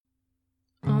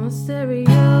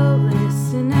stereo,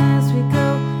 listen as we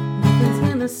go. Nothing's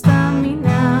gonna stop me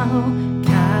now.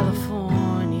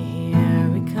 California, here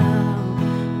we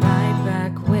come. Right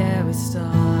back where we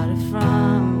started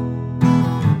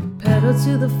from. Pedal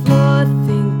to the floor,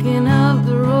 thinking of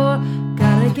the roar.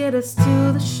 Gotta get us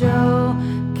to the show.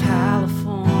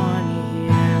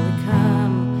 California, here we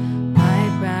come.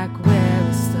 Right back where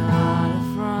we started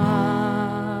from.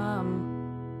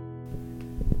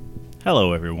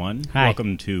 Hello, everyone. Hi.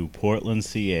 Welcome to Portland,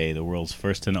 CA, the world's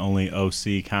first and only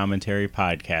OC commentary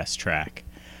podcast track.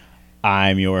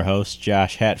 I'm your host,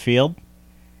 Josh Hatfield.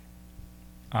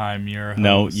 I'm your host.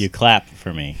 No, you clap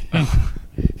for me.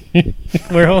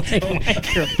 We're holding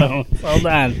microphones. Hold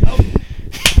on.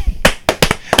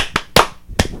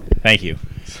 Thank you.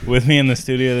 With me in the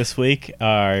studio this week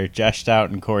are Josh Stout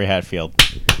and Corey Hatfield.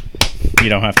 You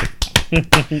don't have to.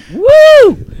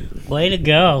 Woo! Way to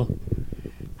go.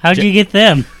 How'd you get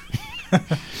them?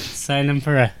 Sign them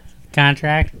for a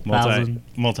contract? multi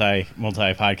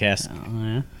podcast.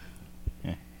 Oh,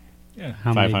 Yeah.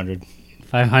 How many? 500.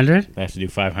 500? They have to do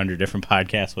 500 different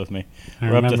podcasts with me.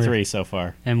 I We're up to remember. 3 so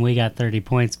far. And we got 30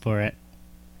 points for it.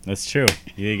 That's true.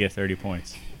 You did get 30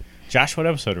 points. Josh, what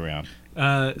episode are we on?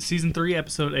 Season 3,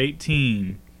 episode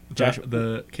 18. Josh-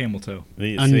 The camel toe.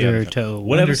 Undertow.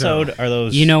 What Undertow. episode are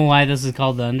those? You know why this is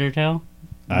called the undertow?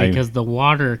 I- Because the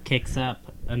water kicks up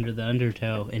under the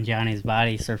undertow and Johnny's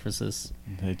body surfaces.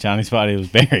 Johnny's body was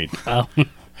buried. Oh,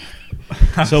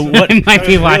 So what? I might be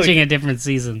really- watching a different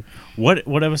season. What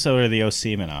episode are the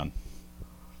OC men on?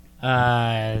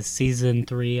 Season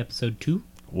 3, episode 2.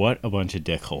 What a bunch of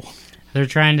dickhole. They're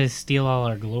trying to steal all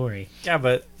our glory. Yeah,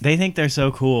 but They think they're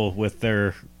so cool with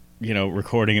their,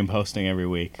 recording and posting every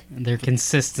week. Their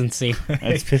consistency.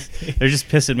 They're just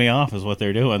pissing me off is what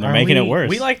they're doing. They're Are making it we- worse.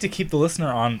 we like to keep the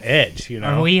listener on edge, you know?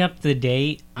 Are we up to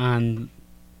date on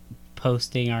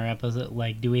posting our episode?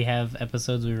 Like, do we have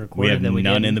episodes we We recorded have that we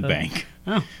none didn't in the post? bank.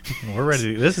 Oh, We're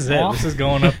ready. This is it. Well- This is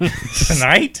going up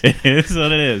tonight? It is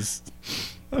what it is.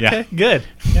 Okay, Yeah. good.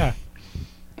 Yeah.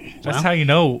 That's Well, how you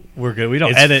know we're good. We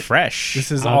don't It's edit. fresh.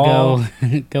 This is I'll all...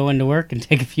 go into work and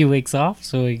take a few weeks off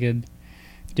so we could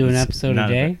do an It's episode a not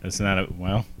day. It's not a...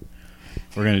 Well,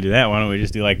 if we're going to do that, why don't we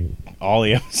just do, all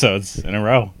the episodes in a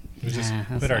row? We just Nah,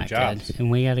 that's quit our not jobs. good.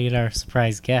 And we got to get our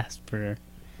surprise guest for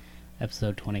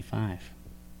episode 25.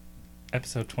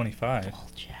 Episode 25.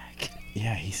 Jack.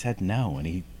 Yeah, he said no, and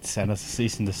he sent us a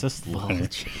cease and desist letter.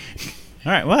 Volchek.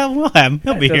 All right, well, we'll have him.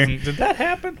 He'll be here. Did that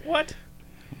happen? What?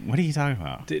 What are you talking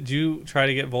about? Did you try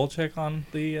to get Volchek on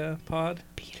the pod?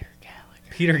 Peter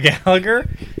Gallagher. Peter Gallagher?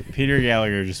 Peter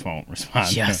Gallagher just won't respond.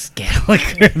 Just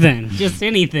Gallagher, then. Just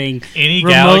anything Any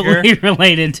remotely Gallagher?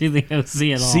 related to the OC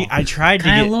at all. See, I tried to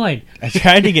Kyle get Lloyd. I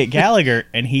tried to get Gallagher,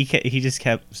 and he just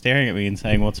kept staring at me and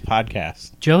saying, "What's a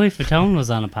podcast?" Joey Fatone was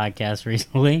on a podcast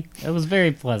recently. It was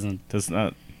very pleasant. Does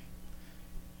not.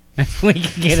 We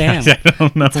could get him. I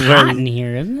don't know It's where. hot in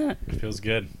here, isn't it? It feels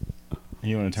good.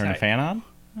 You want to turn the Tight. fan on?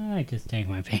 I just take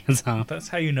my pants off. That's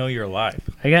how you know you're alive.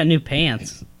 I got new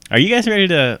pants. Are you guys ready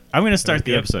to? I'm going to start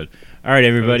the good. episode. All right,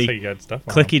 That's how everybody, you got stuff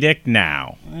on. clicky dick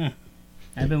now.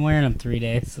 I've been wearing them 3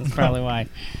 days. That's probably why.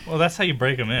 Well, that's how you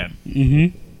break them in.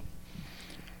 Mm-hmm.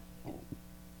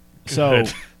 So,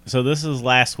 Good. so this is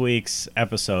last week's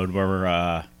episode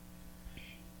where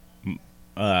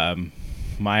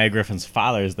Maya Griffin's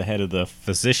father is the head of the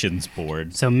physicians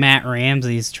board, So Matt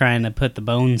Ramsey's trying to put the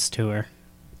bones to her.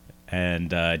 and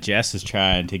Jess is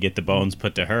trying to get the bones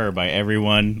put to her by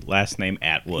everyone last name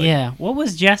Atwood. Yeah. What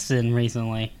was Jess in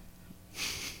recently?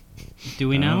 Do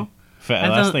we know? I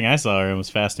Last thought- thing I saw her in was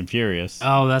Fast and Furious.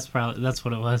 Oh, that's what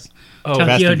it was. Oh, Tokyo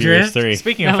Fast and Furious Drift? 3.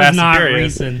 speaking That of was Fast not and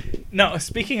Furious. recent. No,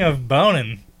 speaking of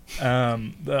boning,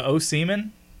 the OC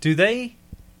men, do they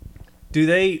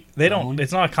don't, Bone?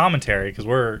 it's not a commentary because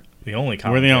we're the only We're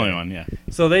commentary. the only one, yeah.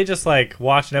 So they just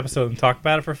watch an episode and talk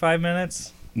about it for 5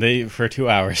 minutes? They for 2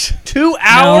 hours. 2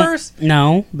 hours?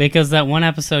 No, because that one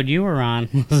episode you were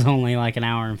on was only like an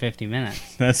hour and 50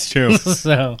 minutes. That's true.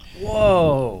 So,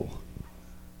 Whoa.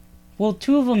 well,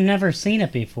 two of them never seen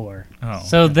it before. Oh.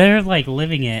 So they're like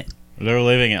living it. They're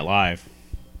living it live.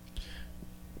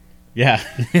 Yeah,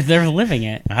 They're living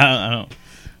it. I don't.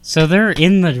 So they're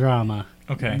in the drama.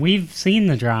 Okay. We've seen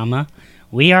the drama.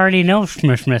 We already know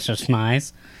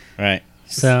Schmiz. Right.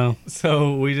 So,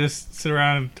 So we just sit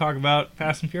around and talk about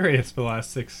Fast and Furious for the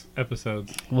last 6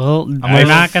 episodes. well, I we're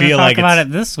not going to feel talk like about it's-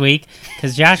 it this week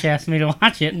because Josh asked me to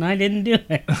watch it and I didn't do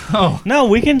it. Oh. No,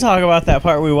 we can talk about that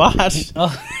part we watched. Oh,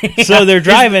 So they're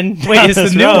driving. Wait, down is the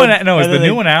this new road, one? No, is and the then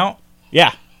new one out?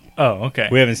 Yeah, Oh, okay.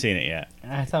 we haven't seen it yet.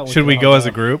 I thought Should we could go all as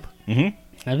a group? Hmm.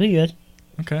 That'd be good.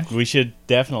 Okay. We should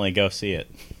definitely go see it.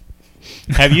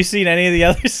 Have you seen any of the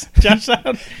others, Josh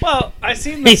Allen? Well, I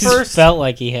seen the He's first felt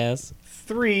like he has.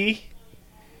 3,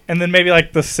 and then maybe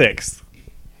like the 6th.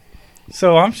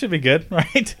 So I should be good,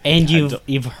 right? And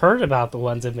you've heard about the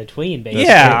ones in between, basically.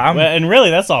 Yeah, Well, and really,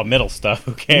 that's all middle stuff.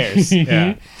 Who cares?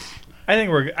 Yeah. I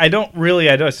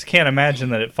just can't imagine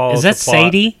that it follows Is that the plot.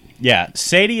 Sadie? Yeah,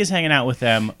 Sadie is hanging out with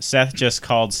them. Seth just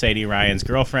called Sadie Ryan's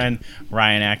girlfriend.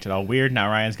 Ryan acted all weird. Now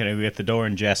Ryan's going to be at the door,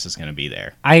 and Jess is going to be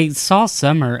there. I saw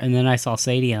Summer, and then I saw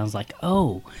Sadie, and I was like,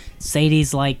 oh,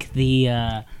 Sadie's like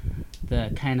the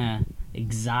kind of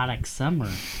exotic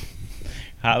Summer.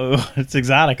 What's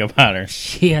exotic about her?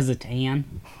 She has a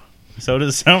tan. So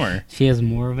does Summer. She has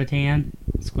more of a tan.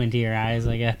 Squintier eyes,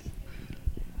 I guess.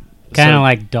 Kind of So-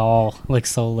 like Doll, like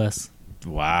soulless.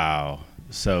 Wow.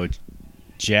 So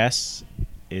Jess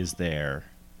is there,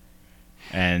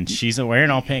 and she's wearing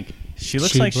all pink. She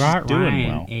looks like she's brought doing Ryan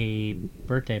well. a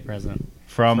birthday present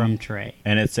From from Trey.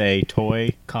 and it's a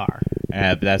toy. Car.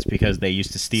 That's because they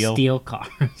used to steal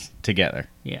cars. together.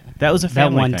 Yeah. That was a That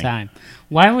family one thing. time.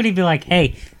 Why would he be like,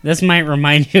 hey, this might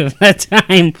remind you of that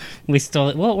time we stole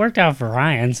it? Well, it worked out for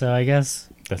Ryan, so I guess.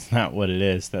 That's not what it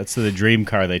is. That's the dream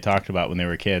car they talked about when they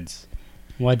were kids.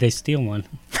 Why'd they steal one?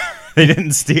 They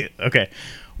didn't steal. Okay.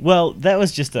 Well, that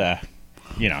was just a,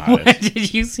 how it What? is.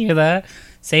 Did you see that?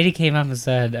 Sadie came up and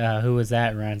said, who was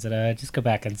that? And Ryan said, just go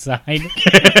back inside.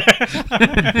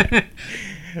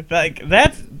 Like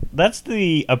that's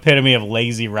the epitome of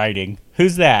lazy writing.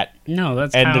 Who's that? No,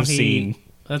 that's End how of scene.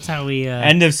 That's how we.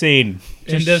 End of scene.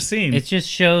 End of scene. It just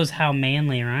shows how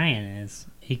manly Ryan is.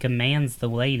 He commands the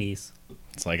ladies.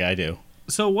 It's like I do.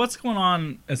 So what's going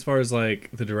on as far as like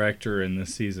the director in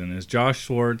this season? Is Josh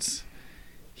Schwartz?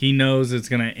 He knows it's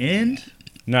gonna end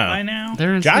by No. now.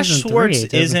 They're in Josh season Schwartz 3.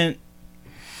 It doesn't- isn't.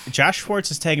 Josh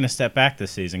Schwartz is taking a step back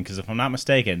this season because if I'm not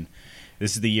mistaken,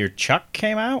 this is the year Chuck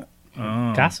came out.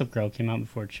 Oh. Gossip Girl came out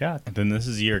before Chuck. Then this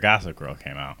is the year Gossip Girl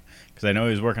came out because I know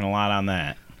he was working a lot on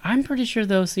that. I'm pretty sure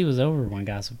the OC was over when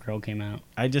Gossip Girl came out.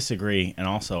 I disagree, and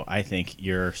also I think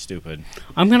you're stupid.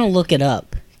 I'm gonna look it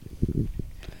up.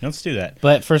 Let's do that.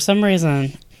 But for some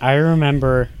reason, I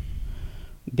remember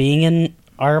being in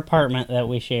our apartment that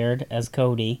we shared as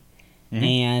Cody, Mhm.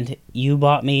 and you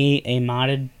bought me a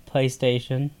modded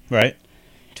PlayStation, Right?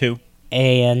 2.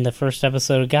 and the first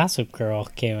episode of Gossip Girl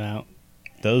came out.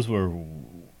 Those were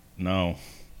no.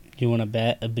 You want to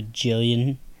bet $1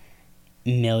 bajillion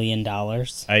million?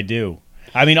 I do.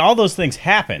 I mean, all those things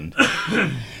happened,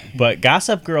 but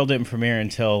Gossip Girl didn't premiere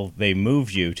until they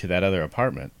moved you to that other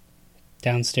apartment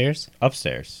Downstairs?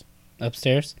 upstairs.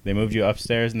 Upstairs? They moved you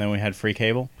upstairs, and then we had free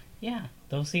cable. Yeah,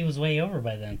 the OC was way over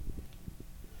by then.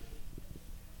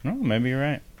 Oh, maybe you're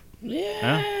right.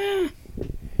 Yeah.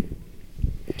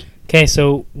 Okay,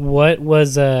 so what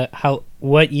was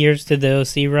what years did the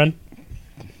OC run?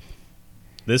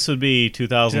 This would be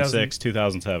 2006,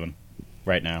 2007,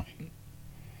 right now.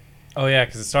 Oh yeah,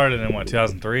 because it started in what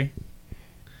 2003.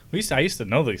 I used to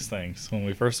know these things when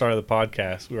we first started the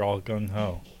podcast. We were all gung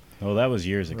ho, Oh, that was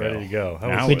years ago. ready to go. That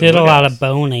Now was- We look did a at lot us. of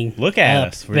boning. Look at up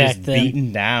us. We're back just then.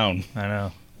 beaten down. I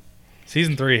know.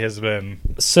 Season 3 has been.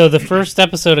 So the first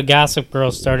episode of Gossip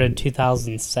Girl started in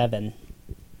 2007.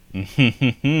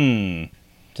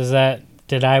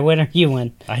 Did I win or you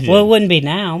win? I did. Well, it wouldn't be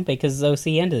now because OC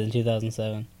ended in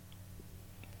 2007.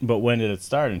 But when did it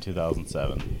start in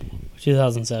 2007?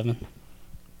 2007.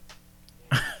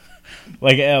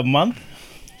 Like a month?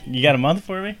 You got a month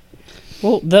for me?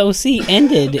 Well, the OC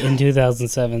ended in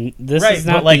 2007. This is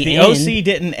not but like the end. OC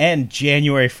didn't end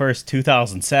January 1st,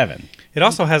 2007. It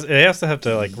also has. They also have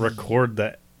to like record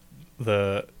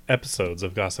the episodes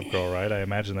of Gossip Girl, right? I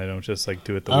imagine they don't just like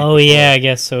do it the. Oh week yeah, I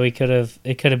guess so. It could have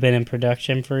been in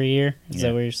production for a year. Is Yeah.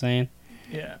 that what you're saying?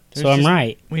 before. Yeah. So I'm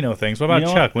right. We know things. What about You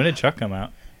know Chuck? When did Chuck come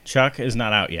out? Chuck is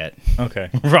not out yet. Okay.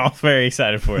 We're all very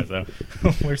excited for it, though.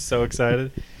 We're so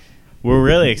excited. We're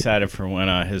really excited for when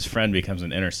his friend becomes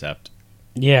an intercept.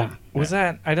 Yeah. Was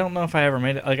that? I don't know if I ever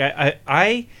made it. Like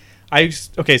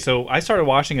okay. So I started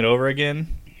watching it over again,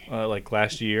 like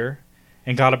last year,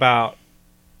 and got about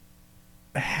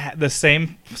the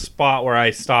same spot where I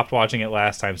stopped watching it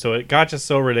last time. So it got just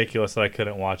so ridiculous that I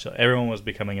couldn't watch it. Everyone was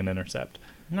becoming an intercept.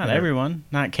 Not Yeah. everyone.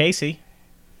 Not Casey.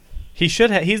 He should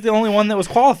have. He's the only one that was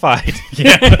qualified.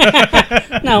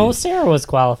 No, Sarah was Oh,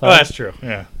 qualified. that's true.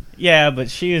 Yeah. Yeah, but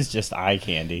she is just eye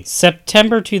candy.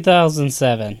 September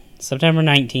 2007. September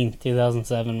 19th,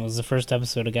 2007 was the first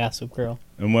episode of Gossip Girl.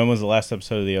 And when was the last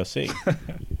episode of the OC?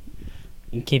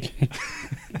 And keep.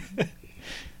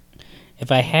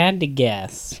 If I had to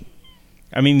guess,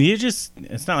 I mean, it's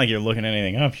not like you're looking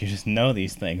anything up. You just know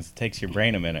these things. It takes your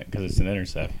brain a minute because it's an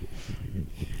intercept.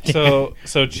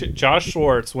 Josh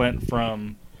Schwartz went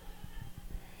from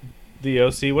the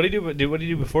OC. What did he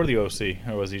do before the OC,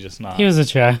 or was he just not? He was a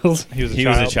child. He was a He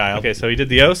child. was a child. Okay, so he did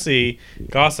the OC,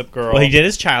 Gossip Girl. Well, he did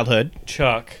his childhood.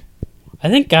 Chuck. I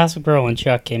think Gossip Girl and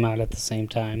Chuck came out at the same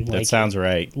time. That sounds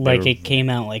right. Like They were- it came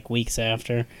out like weeks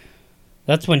after.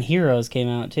 That's when Heroes came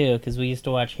out too, because we used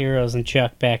to watch Heroes and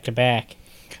Chuck back to back.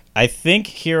 I think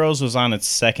Heroes was on its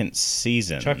second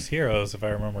season. Chuck's Heroes, if I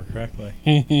remember correctly.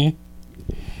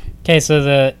 Okay, so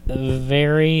the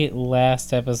very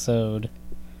last episode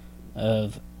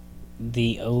of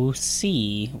the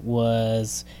OC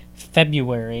was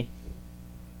February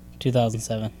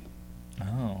 2007.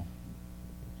 Oh.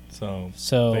 So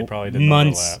So they probably didn't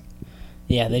months. overlap.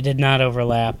 Yeah, they did not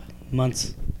overlap.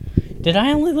 Months. Did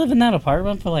I only live in that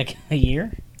apartment for like a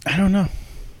year? I don't know.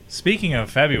 Speaking of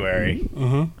February,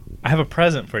 Uh I have a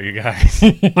present for you guys.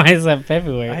 huh. Why is that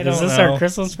February? I Is don't this know. our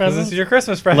Christmas 'Cause present? This is your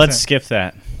Christmas present. Let's skip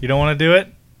that You don't want to do it?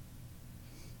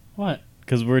 What?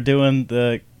 because we're doing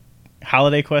the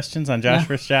holiday questions on Josh No.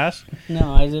 vs. Josh.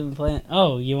 No, I didn't plan.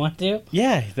 Oh, you want to?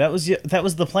 Yeah, that was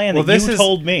the plan Well, that this you is-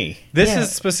 told me. This Yeah.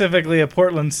 is specifically a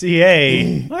Portland,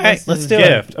 CA. All right, let's do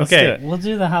gift. it. Let's Okay. do it. We'll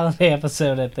do the holiday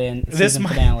episode at the end, This season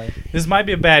might- finale. This might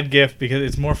be a bad gift because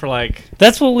it's more for like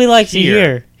That's what we like to here.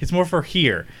 hear. It's more for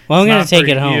here. Well, I'm It's gonna not take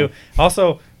for it home. you.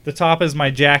 Also, the top is my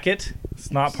jacket.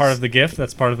 It's not part of the gift.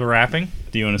 That's part of the wrapping.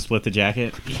 Do you want to split the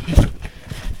jacket?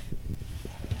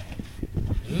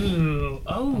 Ooh,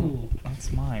 oh,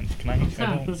 That's mine. Can I?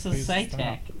 don't this is please stop.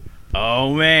 SciTech.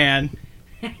 Oh man,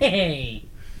 Hey,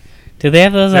 do they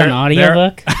have those on They're-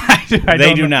 audiobook? I they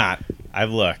don't do know. not.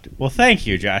 I've looked. Well, thank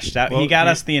you, Josh. Well, He got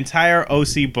you- us the entire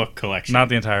OC book collection. Not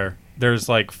the entire. There's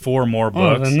like 4 more Oh,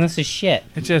 books. then this is shit.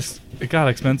 It got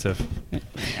expensive.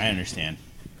 I understand.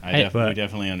 I- We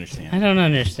definitely understand. I don't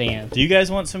understand. Do you guys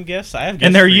want some gifts? I have gifts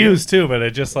And they're for you. used too, but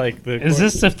it just like the. Is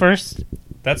this the first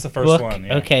That's the first book? one.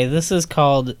 Yeah. Okay, this is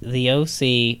called The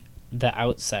OC, The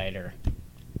Outsider.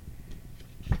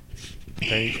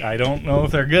 I don't know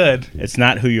if they're good. It's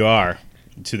not who you are.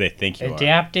 It's who they think you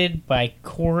Adapted by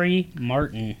Corey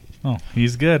Martin. Oh,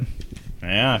 he's good. are.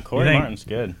 Yeah, Corey think- Martin's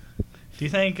good. Do you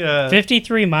think?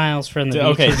 53 miles from the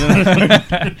Okay.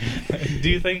 beach. Do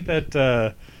you think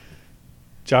that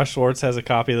Josh Schwartz has a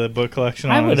copy of the book collection?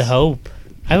 I on would his- hope.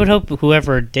 I would hope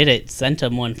whoever did it sent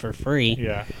him one for free.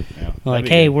 Yeah. Yeah, Like, that'd be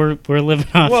hey, good. we're living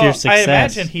off Well, your success. I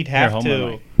imagine he'd Here, have hold my to.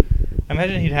 mic. I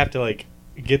imagine he'd have to like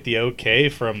get the okay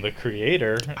from the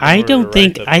creator. in I order to don't write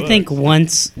think. the I think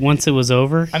books. once it was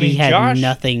over, I he mean, had Josh-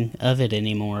 nothing of it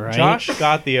anymore, right? Josh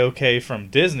got the okay from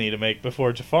Disney to make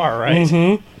Before Jafar, right?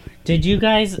 Mhm. Did you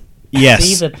guys Yes.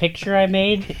 see the picture I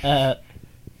made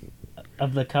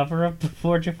of the cover of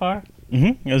Before Jafar?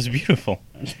 Mm-hmm. It was beautiful.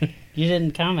 You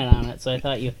didn't comment on it, so I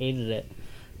thought you hated it.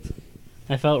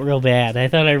 I felt real bad. I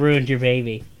thought I ruined your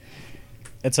baby.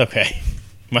 It's okay.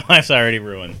 My life's already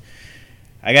ruined.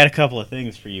 I got a couple of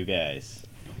things for you guys.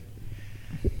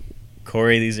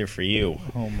 Corey, these are for you.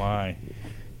 Oh my!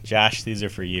 Josh, these are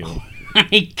for you.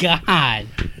 My God,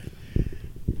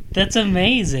 that's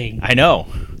amazing. I know.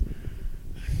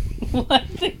 What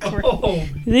the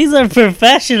crap? These are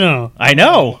professional. I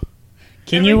know.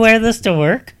 Can you wear this to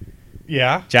work?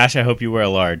 Yeah, Josh, I hope you wear a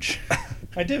large.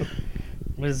 I do.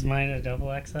 Was mine a double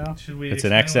XL? Should we? It's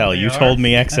an explain XL. what they You are? told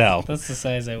me XL. That's the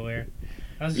size I wear.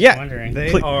 I was just Yeah, wondering.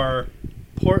 They Please. are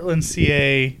Portland,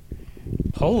 CA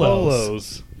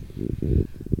Polos. polos.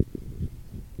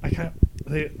 I can't.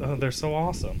 They're so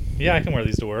awesome. Yeah, I can wear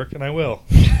these to work, and I will.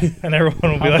 And everyone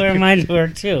will be I'll wear like, mine to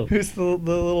work too. "Who's the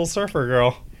little surfer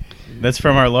girl?" That's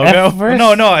from our At logo. first,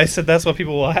 No, I said that's what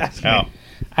people will ask. Oh, Me.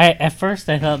 At first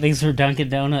I thought these were Dunkin'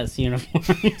 Donuts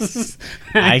uniforms.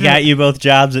 I got you both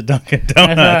jobs at Dunkin' I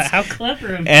thought, Donuts. how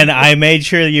clever of And me. I made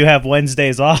sure you have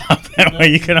Wednesdays off. That way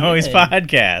you can always good.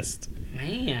 podcast.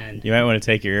 Man. You might want to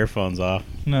take your earphones off.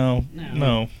 No.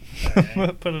 No.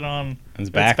 Put it on. It's It's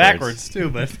backwards. backwards too,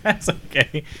 but that's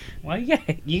okay. Why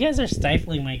you guys are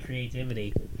stifling my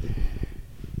creativity.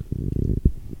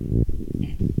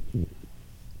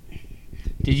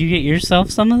 Did you get yourself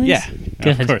some of these? Yeah,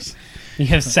 Good. of course. You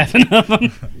have 7 of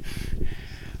them.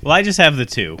 Well, I just have the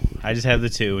 2.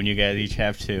 And you guys each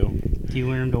have 2. Do you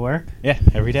wear them to work? Yeah,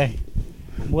 every day.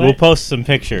 What, We'll post some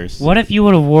pictures. what if you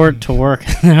would have wore it to work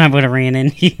and then I would have ran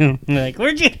into you? Be like,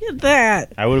 where'd you get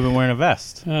that? I would have been wearing a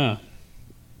vest. Oh.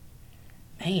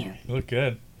 Man. You look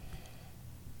good.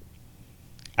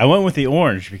 I went with the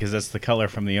orange because that's the color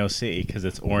from the OC because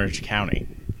it's Orange County.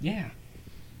 Yeah.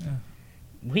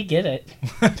 We get it.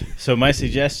 So my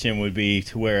suggestion would be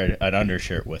to wear an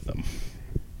undershirt with them.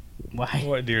 Why?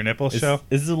 What do your nipples This show?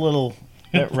 is a little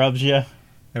that rubs you. It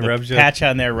The rubs you. patch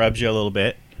on there rubs you a little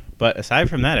bit, But aside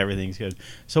from that, everything's good.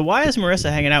 So why is Marissa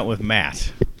hanging out with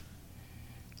Matt?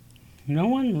 No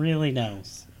one really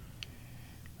knows.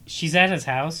 She's at his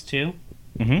house, too.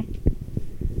 Mm-hmm.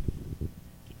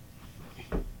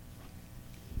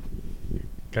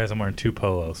 Guys, I'm wearing 2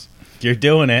 polos. You're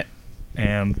doing it.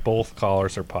 And both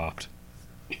collars are popped.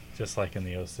 Just like in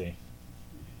the OC.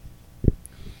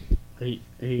 Are you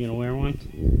going to wear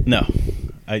one? No.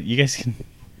 You guys can...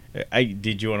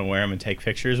 did you want to wear them and take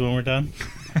pictures when we're done?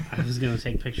 I was going to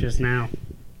take pictures now.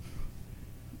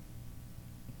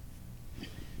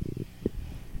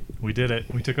 We did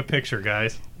it. We took a picture,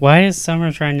 guys. Why is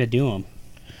Summer trying to do them?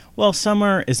 Well,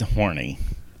 Summer is horny.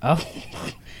 Oh,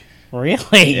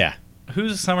 really? Yeah.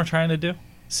 Who's Summer trying to do?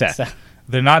 Seth. Seth.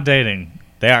 They're not dating.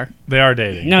 They are. They are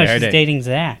dating. No, They are she's dating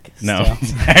Zach. No. still.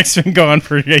 Zach's been going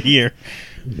for a year.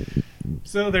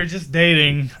 So they're just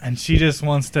dating, and she just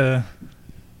wants to,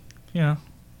 Oh,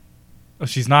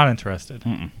 she's not interested.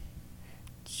 Mm-mm.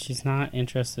 She's not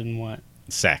interested in what?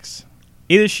 Sex.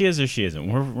 Either she is or she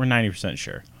isn't. We're 90%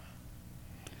 sure.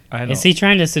 Is he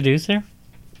trying to seduce her?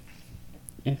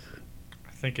 I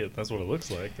think that's what it looks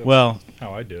like. That's Well,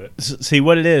 how I do it. see,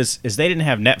 what it is they didn't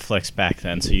have Netflix back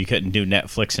then, so you couldn't do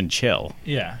Netflix and chill.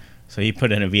 Yeah. So he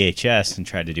put in a VHS and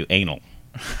tried to do anal.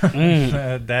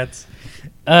 That's...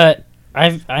 I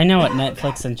know what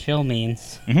Netflix and chill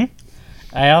means. Mhm.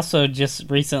 I also just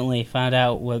recently found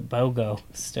out what BOGO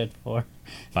stood for.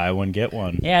 Buy one, get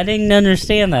one. Yeah, I didn't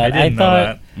understand that. I didn't know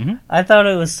thought Mhm. I thought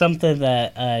it was something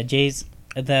that J.C.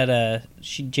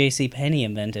 Penney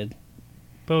invented.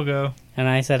 BOGO. And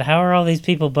I said, how are all these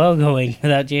people BOGOing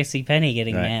without J.C. Penney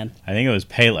getting Right. mad? I think it was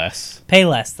Payless.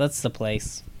 Payless, that's the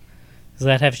place. Does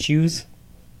that have shoes?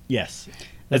 Yes.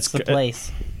 That's the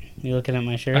place. You looking at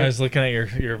my shirt? I was looking at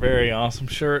your very awesome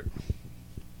shirt.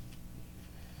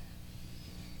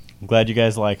 I'm glad you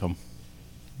guys like them.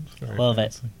 It's very Love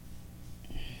it. fancy.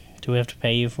 Do we have to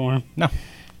pay you for them? No.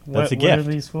 That's a What are gift.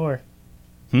 these for?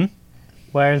 Hmm?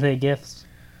 Why are they gifts?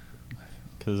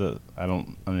 Because I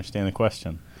don't understand the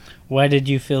question. Why did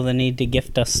you feel the need to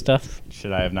gift us stuff?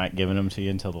 Should I have not given them to you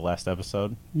until the last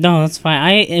episode? No, that's fine.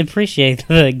 I appreciate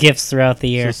the gifts throughout the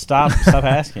year. So stop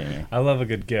asking me. I love a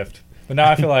good gift. But now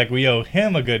I feel like we owe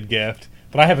him a good gift,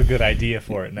 but I have a good idea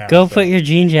for it now. Go so. put your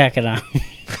jean jacket on.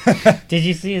 Did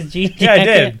you see his jean jacket? Yeah, I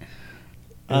did.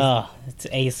 Oh, it's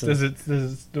ace. Does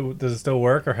it still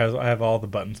work, or I have all the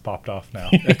buttons popped off now?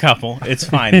 A couple. It's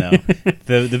fine, though.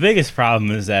 The biggest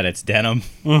problem is that it's denim,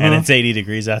 and it's 80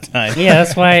 degrees outside. Yeah,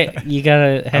 that's why you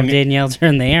gotta have I'm g- Danielle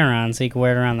turn the air on so you can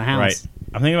wear it around the house. Right.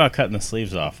 I'm thinking about cutting the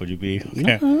sleeves off. Would you be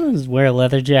okay? No, just wear a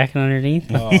leather jacket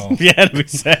underneath. Oh. Yeah, to be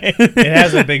safe. It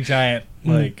has a big giant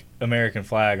American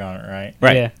flag on it, right?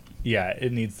 Right. Yeah. Yeah,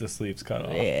 it needs the sleeves cut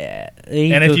off. Yeah.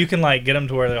 And if you can get them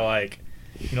to where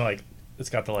they're it's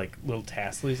got the little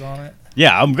tassels on it.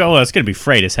 Yeah, I'm going. It's gonna be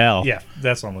frayed as hell. Yeah,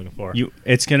 that's what I'm looking for.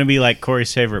 It's gonna be like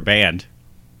Corey's favorite band,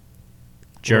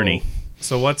 Journey. Whoa.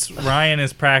 So Ryan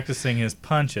is practicing his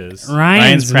punches.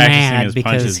 Ryan's practicing mad his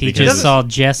because punches he because- just saw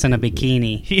Jess in a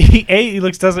bikini. He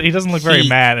doesn't look very He-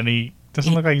 mad, and he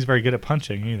doesn't look like he's very good at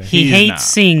punching either. He He's hates not.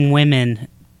 seeing women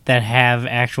that have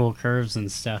actual curves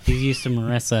and stuff. He's used to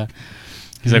Marissa.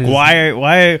 He's like, why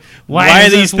are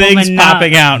does these this woman things not-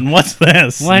 popping out, and what's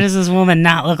this? Why does this woman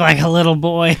not look like a little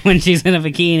boy when she's in a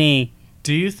bikini?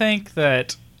 Do you think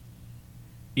that,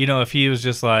 if he was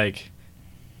just like,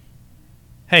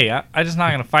 hey, I'm just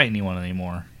not going to fight anyone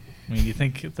anymore. I mean, do you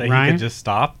think that he Ryan? could just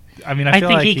stop? I mean, I feel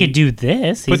think like he could do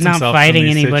this. He's puts not himself in fighting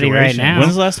these anybody right situations. now.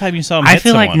 When's the last time you saw him I hit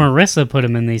feel like someone? Marissa put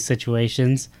him in these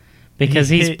situations because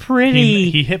He he's hit- pretty.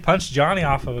 He hit punched Johnny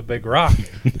off of a big rock.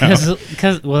 Because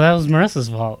that was Marissa's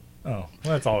fault. Oh, well,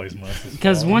 that's always Marissa's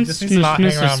Because fault. He once just needs to not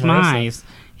hang Mr. around Marissa.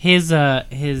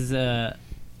 Smize,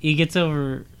 he gets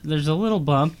over. There's a little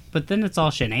bump, but then it's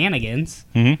all shenanigans.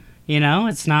 Mhm.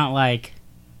 It's not like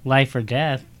life or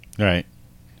death, Right.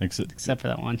 except for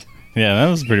that one. Yeah, that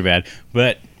was pretty bad.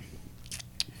 But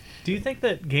Do you think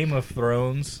that Game of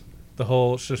Thrones, the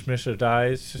whole Shishmisha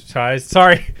dies?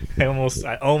 Sorry, I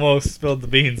almost spilled the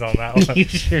beans on that one. You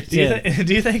sure Do you, did.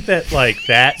 do you think that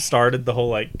that started the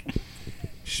whole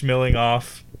schmilling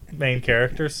off main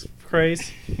characters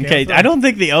craze? Game okay, of Thrones? I don't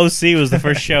think the OC was the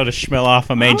first show to schmill off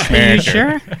a main Are you character.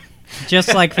 sure?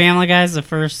 Just like Family Guy's the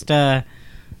first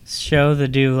show to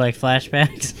do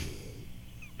flashbacks.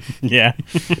 Yeah.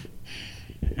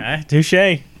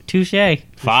 Touche. Touche.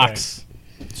 Fox.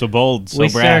 So bold, so we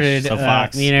brash, started. so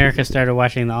Fox. Me and Erica started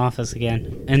watching The Office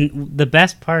again, and the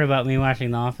best part about me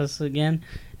watching The Office again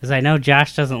is I know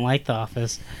Josh doesn't like The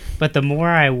Office, but the more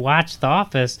I watch The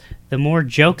Office, the more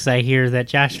jokes I hear that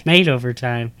Josh made over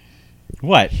time.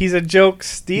 What? He's a joke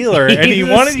stealer, and he He's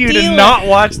a wanted you to stealer. not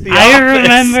watch The I Office.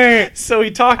 remember. So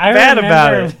he talked I bad remember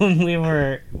about it. when we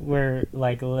were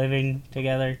like living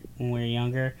together when we were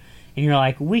younger, and you're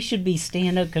like, we should be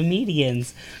stand-up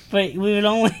comedians, but we would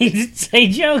only say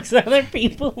jokes other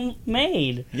people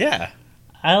made. Yeah.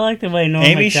 I like the way Norm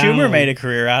Amy Macdonald. Schumer made a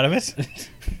career out of it.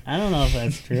 I don't know if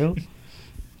that's true.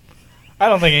 I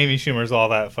don't think Amy Schumer's all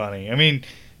that funny. I mean,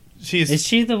 she's Is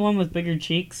she the one with bigger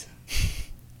cheeks?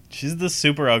 She's the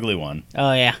super ugly one.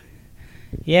 Oh yeah,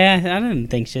 yeah. I didn't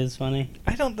think she was funny.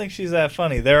 I don't think she's that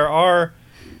funny. There are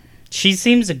She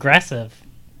seems aggressive,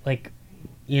 like,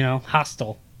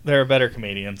 hostile. better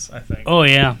comedians, I think. Oh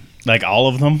yeah. Like all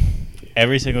of them?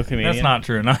 Every single comedian? That's not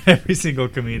true. Not every single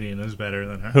comedian is better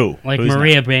than her. Who? Like Who's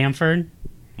Maria Bamford.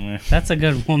 not? That's a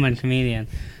good woman comedian.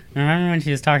 Remember when she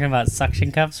was talking about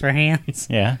suction cups for hands?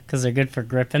 Yeah. Because they're good for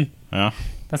gripping? Oh,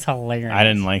 That's hilarious. I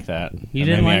didn't like that. You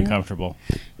That didn't made me like it? uncomfortable.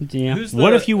 Yeah. Who's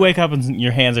What the- if you wake up and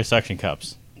your hands are suction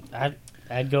cups?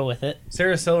 I'd go with it.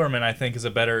 Sarah Silverman, I think, is a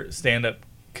better stand-up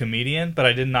comedian, but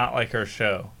I did not like her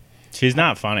show. She's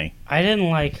not funny. I didn't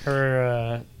like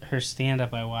her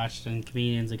stand-up I watched in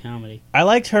Comedians of Comedy. I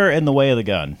liked her in The Way of the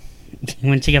Gun.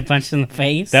 When she got punched in the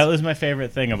face? That was my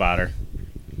favorite thing about her.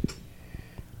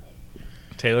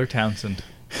 Taylor Townsend.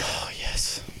 Oh,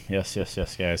 yes.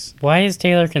 Yes, guys. Why is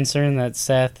Taylor concerned that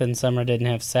Seth and Summer didn't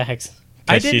have sex?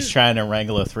 I Because she's didn't- trying to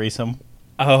wrangle a threesome.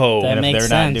 Oh, That And if makes they're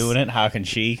sense. not doing it, how can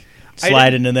she I slide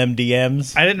didn't- into them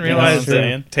DMs? I didn't You know realize what I'm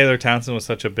saying? that Taylor Townsend was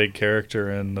such a big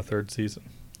character in the third season.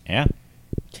 Yeah.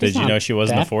 She's Did you not know she was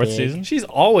in the that fourth big. season? She's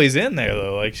always in there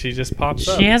though. Like she just pops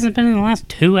up. She hasn't been in the last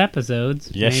 2 episodes.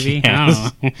 Yes, maybe. she I has.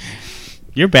 don't know.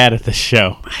 You're bad at this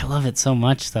show. I love it so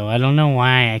much, though. I don't know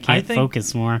why I can't think-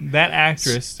 focus more. That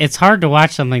actress, It's hard to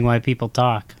watch something while people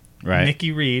talk. Right.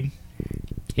 Nikki Reed,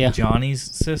 Yeah. Johnny's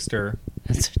sister,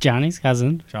 It's Johnny's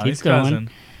cousin. Johnny's Keep going. cousin.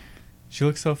 She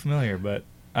looks so familiar, but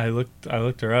I looked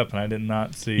her up and I did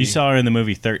not see. You saw her in the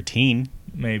movie 13.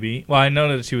 maybe. Well, I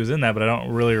know that she was in that, but I don't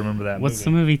really remember that. What's the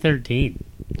movie? movie 13?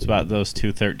 It's about those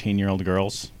two 13-year-old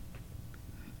girls.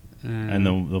 And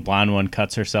Mm. the blonde one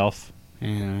cuts herself.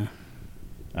 Yeah.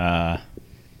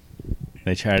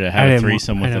 They try to I have a didn't wa-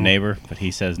 threesome I with the didn't wa- neighbor, but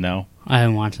he says no. I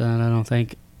didn't watch that, I don't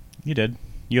think. You did.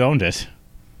 You owned it.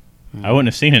 I wouldn't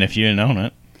have seen it if you didn't own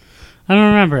it. I don't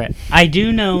remember it. I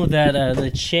do know that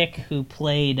the chick who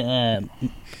played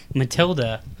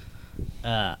Matilda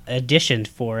auditioned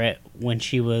for it when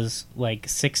she was like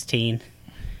 16,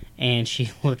 and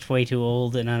she looked way too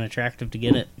old and unattractive to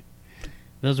get it.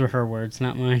 Those were her words,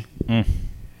 not mine. Mm.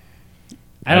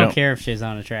 I don't care if she's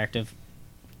unattractive.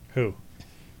 Who?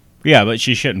 Yeah, but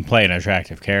she shouldn't play an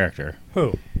attractive character.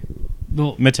 Who?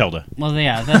 Well, Matilda.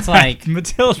 yeah, that's like.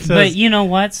 Matilda. But you know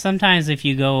what? Sometimes if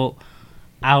you go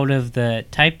out of the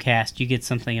typecast, you get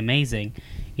something amazing.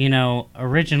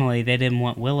 Originally they didn't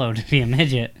want Willow to be a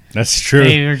midget. That's true.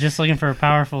 They were just looking for a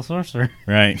powerful sorcerer.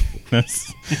 Right.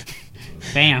 That's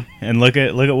Bam. and look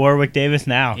at Warwick Davis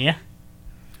now. Yeah.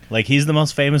 Like he's the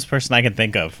most famous person I can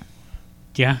think of.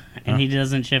 Yeah. And he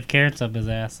doesn't shove carrots up his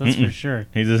ass. That's for sure.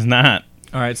 He does not.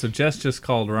 All right, so Jess just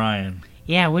called Ryan.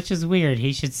 Yeah, which is weird.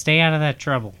 He should stay out of that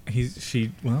trouble. She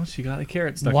got a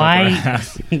carrot stuck up her Why?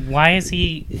 ass. Why is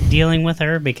he dealing with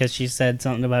her? Because she said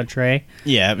something about Trey.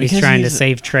 Yeah, He's trying to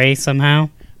save Trey somehow.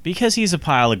 Because he's a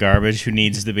pile of garbage who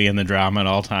needs to be in the drama at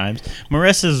all times.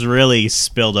 Marissa's really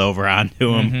spilled over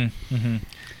onto him. Mm-hmm.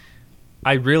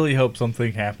 I really hope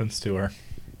something happens to her.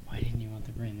 Why didn't you want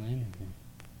the Green Lantern?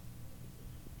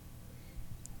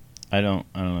 I don't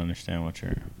understand what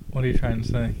you're. What are you trying to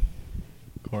say,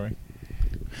 Corey?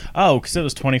 Oh, because it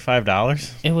was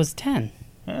 $25. It was 10.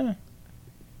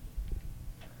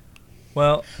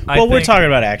 Well, We're talking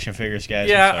about action figures, guys. I'm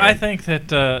Yeah, sorry. I think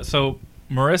that. So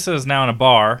Marissa is now in a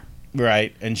bar.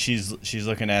 right, and she's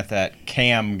looking at that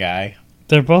Cam guy.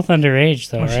 They're both underage,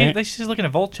 though, right? She's looking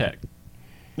at Volchek.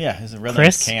 Yeah, his real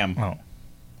Chris? name's Cam. Oh.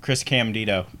 Chris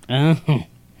Camdito. Oh,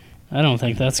 I don't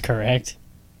think that's correct.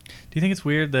 Do you think it's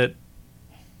weird that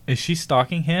is she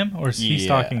stalking him or is he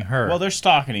stalking her? Well, they're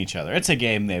stalking each other. It's a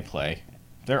game they play.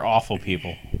 They're awful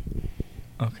people.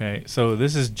 Okay, so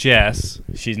this is Jess.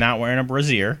 She's not wearing a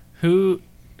brassiere. Who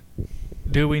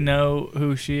do we know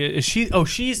who she is? Is she? Oh,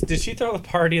 did she throw the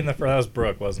party in the? That was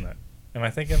Brooke, wasn't it? Am I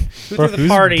thinking who Brooke, threw the who's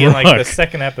party in like the Brooke?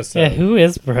 second episode? Yeah, who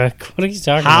is Brooke? What are you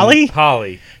talking Holly?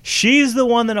 Holly. She's the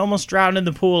one that almost drowned in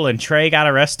the pool and Trey got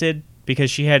arrested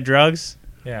because she had drugs.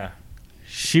 Yeah.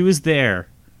 She was there.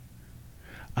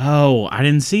 Oh, I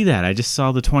didn't see that. I just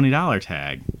saw the $20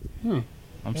 tag. Hmm.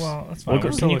 Well, that's Well, fine. We're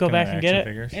can still you go looking back at and get action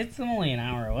it? figures. about? It's only an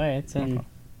hour away. It's in.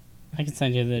 I can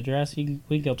send you the address. We can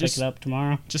go pick Just- it up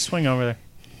tomorrow. Just swing over there.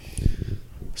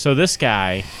 So this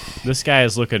guy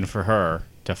is looking for her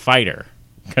to fight her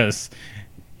because,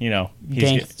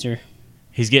 Gangster.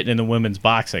 he's getting into women's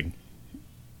boxing.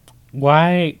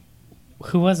 Why?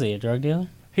 Who was he? A drug dealer?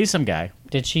 He's some guy.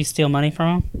 Did she steal money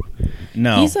from him?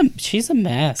 No. She's a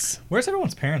mess. Where's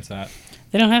everyone's parents at?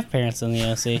 They don't have parents in the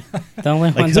OC. The only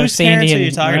Like, ones are whose Sandy parents are and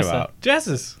you talking Marissa. about?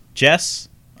 Jess's. Jess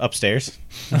upstairs.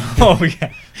 Oh,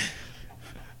 yeah.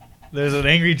 There's an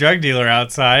angry drug dealer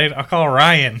outside. I'll call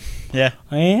Ryan. Yeah.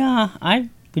 Yeah, I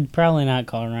would probably not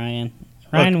call Ryan.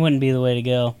 Ryan wouldn't be the way to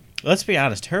go. Let's be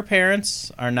honest. Her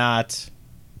parents are not,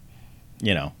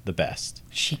 the best.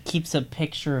 She keeps a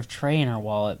picture of Trey in her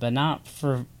wallet, but not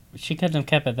for... She couldn't have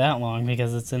kept it that long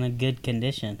because it's in a good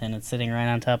condition and it's sitting right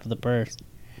on top of the purse.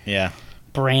 Yeah.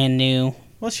 Brand new.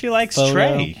 Well, she likes Photo.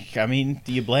 Trey. I mean,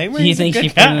 do you blame her? Do you He's a think good she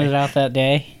guy. printed it out that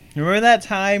day? Remember that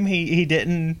time he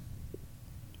didn't,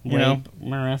 Rape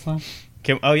Marissa?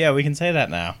 Oh, yeah, we can say that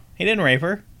now. He didn't rape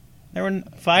her. There were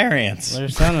fire ants.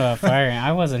 There's something about fire.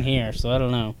 I wasn't here, so I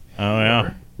don't know. Oh,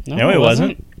 yeah. No, No, it he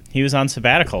wasn't. He was on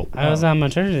sabbatical. I was on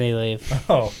maternity leave.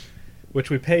 Oh, which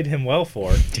we paid him well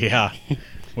for. Yeah.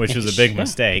 Which was a big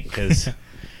mistake because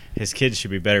his kids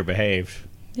should be better behaved.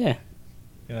 Yeah.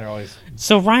 Yeah, they're always.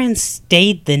 So Ryan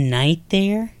stayed the night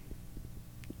there?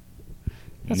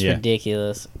 That's Yeah.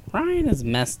 ridiculous. Ryan is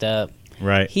messed up.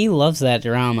 Right. He loves that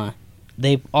drama.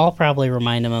 They all probably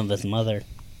remind him of his mother.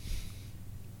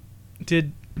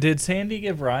 Did Sandy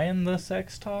give Ryan the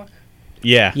sex talk?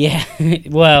 Yeah. Yeah.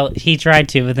 Well, he tried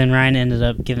to, but then Ryan ended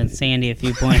up giving Sandy a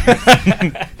few points.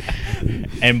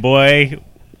 And boy,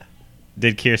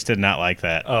 did Kirsten not like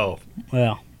that. Oh,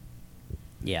 Well,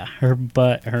 yeah, her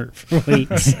butt hurt for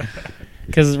weeks.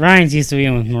 Because Ryan's used to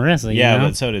being with Marissa, Yeah, you know?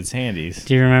 but so did Sandy's.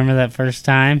 Do you remember that first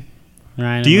time?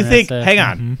 Ryan Do you and think...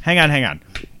 Marissa- Hang on.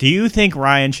 Do you think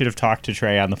Ryan should have talked to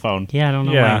Trey on the phone? Yeah, I don't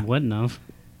know Yeah. why I wouldn't have.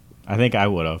 I think I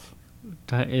would have.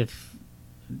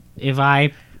 If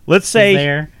I Let's was say...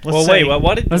 there... Let's well, say wait.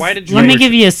 Why did Let me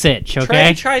give you a sitch, Trey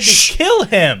okay? tried to kill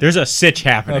him? There's a sitch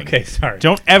happening. Okay, sorry.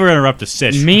 Don't ever interrupt a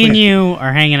sitch. Me and you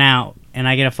are hanging out, and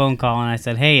I get a phone call, and I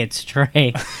said, "Hey, it's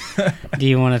Trey. Do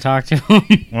you want to talk to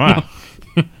him?" Wow.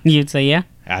 You'd say, "Yeah."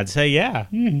 I'd say yeah.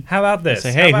 How about this?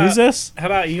 Say, hey, How about- who's this? How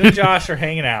about you and Josh are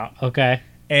hanging out, Okay.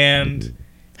 and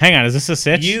Hang on, is this a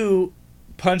sitch? you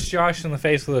punch Josh in the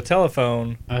face with a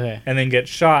telephone, Okay. and then get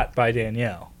shot by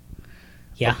Danielle.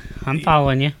 Yeah, I'm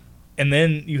following you. And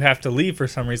then you have to leave for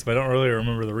some reason, but I don't really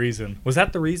remember the reason. Was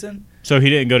that the reason? So he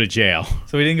didn't go to jail.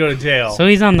 So he didn't go to jail. So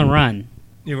he's on the run.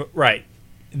 Right.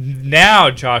 Now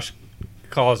Josh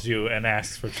calls you and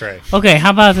asks for Trey. Okay,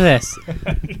 how about this?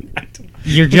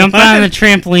 You're jumping on the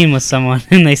trampoline with someone,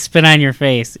 and they spit on your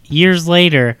face. Years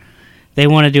later, they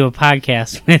want to do a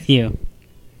podcast with you.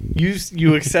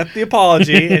 You accept the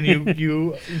apology and you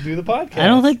do the podcast. I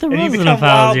don't think there and was you an become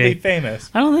apology. wildly famous.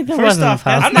 I don't think there First was an off,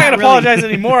 that's apology. I'm not going to really- apologize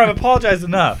anymore. I've apologized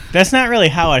enough. That's not really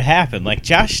how it happened. Like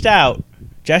Josh Stout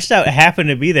happened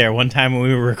to be there one time when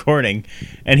we were recording,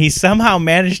 and he somehow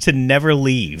managed to never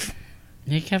leave.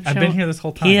 He kept I've showing- been here this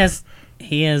whole time.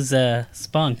 He has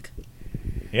spunk.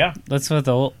 Yeah. That's what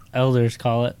the old elders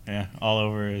call it. Yeah, all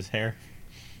over his hair.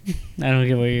 I don't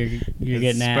get what you're It's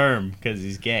getting at. sperm because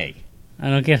he's gay. I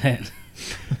don't get it.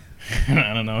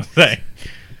 I don't know what to say.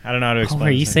 I don't know how to Oh, explain.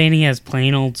 are you it. saying he has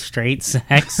plain old straight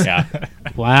sex? Yeah.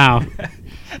 Wow.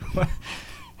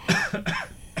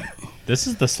 This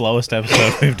is the slowest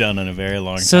episode we've done in a very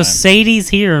long So time. Sadie's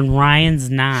here and Ryan's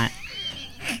not.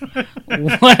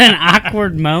 What an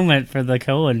awkward moment for the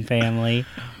Cohen family.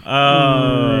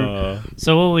 Oh.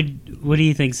 So what do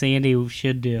you think Sandy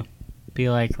should do? Be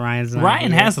like Ryan's not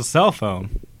Ryan here? has a cell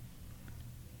phone.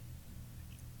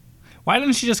 Why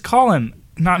didn't she just call him,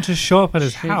 not just show up at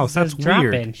his house? That's She's drop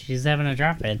weird. in. She's having a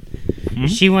drop in. Hmm?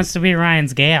 She wants to be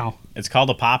Ryan's gal. It's called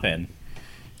a pop in.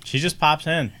 She just pops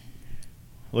in.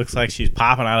 Looks like she's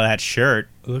popping out of that shirt.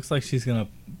 It looks like she's gonna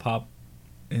pop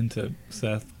into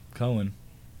Seth Cohen.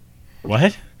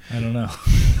 What? I don't know.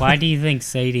 Why do you think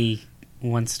Sadie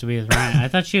wants to be with Ryan? I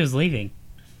thought she was leaving.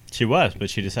 She was, but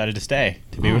she decided to stay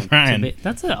to be Oh, with Ryan.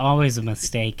 That's always a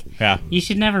mistake. Yeah. You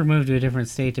should never move to a different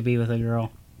state to be with a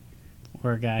girl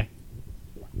or a guy.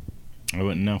 I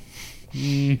wouldn't know.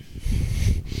 Mm.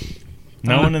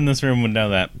 No one in this room would know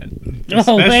that.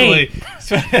 Oh, wait.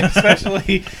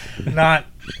 Especially not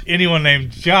anyone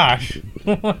named Josh.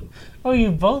 Oh,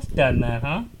 you've both done that,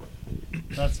 huh?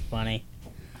 That's funny.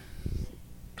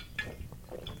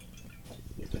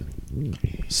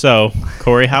 So,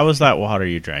 Corey, how was that water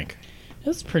you drank? It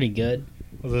was pretty good.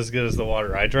 Was it as good as the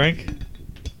water I drank?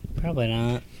 Probably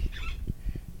not.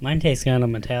 Mine tastes kind of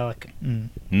metallic. Do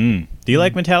you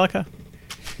like Metallica?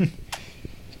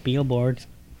 Billboards.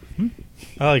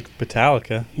 I like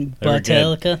Metallica. were good.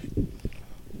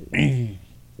 Metallica.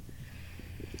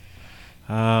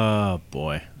 Oh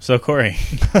boy. So Corey,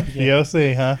 The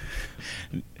OC, huh?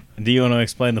 do you want to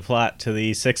explain the plot to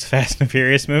the sixth Fast and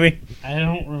Furious movie? I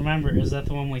don't remember. Is that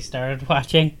the one we started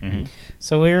watching? Mhm.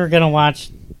 So we were gonna watch.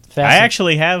 I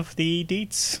actually have the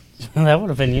deets. that would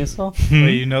have been useful.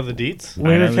 Wait, you know the deets?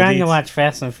 We I know were the trying to deets. watch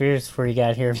Fast and Furious before you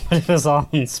got here, but it was all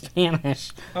in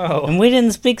Spanish, Oh. and we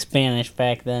didn't speak Spanish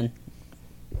back then.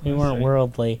 We weren't see.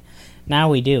 worldly. Now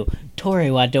we do. Tori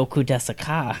wa doku desu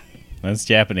ka? That's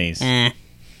Japanese.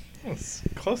 It's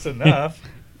close enough.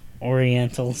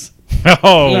 Orientals.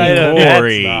 Oh, Yeah,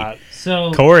 Corey.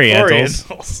 So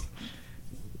Corrientals.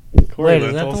 wait,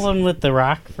 is that the one with The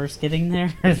Rock first getting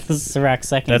there? Or this is The Rock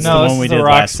second? That's No, the this one we is did The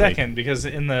Rock last week. second, because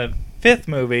in the fifth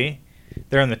movie,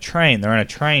 they're in the train. They're in a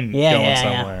train going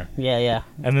somewhere. Yeah.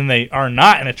 And then they are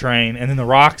not in a train, and then The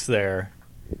Rock's there.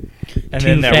 And Too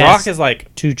then The fast. Rock is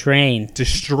like To train.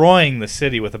 destroying the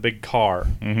city with a big car.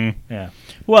 hmm Yeah.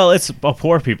 Well, it's a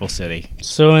poor people city.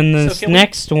 So in this So can we-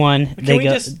 next one, we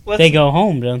let's- they go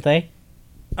home, don't they?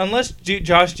 Unless,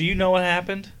 Josh, do you know what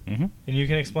happened? Mhm. And you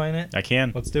can explain it? I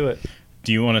can. Let's do it.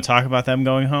 Do you want to talk about them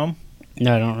going home?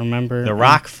 No, I don't remember. The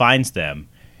Rock finds them,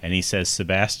 and he says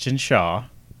Sebastian Shaw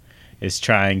is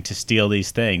trying to steal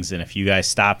these things, and if you guys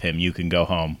stop him, you can go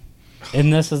home.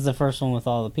 And this is the first one with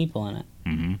all the people in it.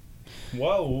 hmm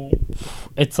Whoa.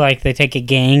 It's like they take a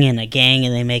gang and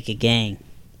they make a gang.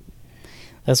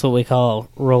 That's what we call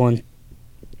rolling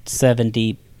 7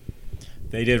 deep.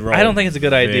 They did roll. I don't think it's a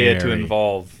good idea to very-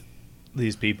 involve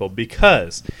these people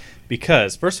because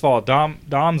first of all,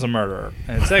 Dom's a murderer,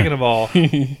 and second of all,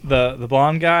 the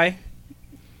blonde guy,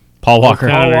 Paul Walker.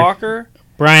 Paul O'Connor. Walker,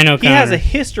 Brian he O'Connor. has a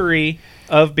history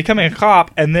of becoming a cop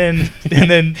and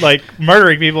then like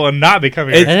murdering people and not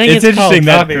becoming. It- I think it's it's called interesting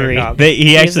that fuckery.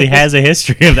 he has actually a has a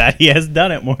history of that. He has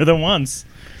done it more than once.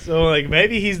 So like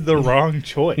maybe he's the wrong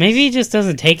choice. Maybe he just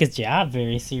doesn't take his job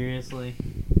very seriously.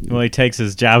 Well, he takes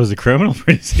his job as a criminal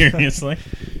pretty seriously.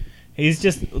 He's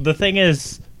just the thing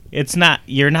is,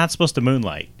 you're not supposed to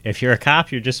moonlight. If you're a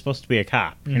cop, you're just supposed to be a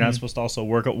cop. You're not supposed to also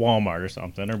work at Walmart or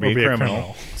something or be, a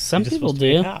criminal. Some You're just people supposed to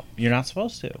be a do. cop. You're not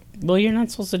supposed to. Well, you're not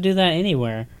supposed to do that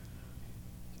anywhere.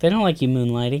 They don't like you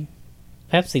moonlighting.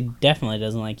 Pepsi definitely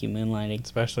doesn't like you moonlighting.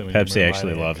 Especially when Pepsi you're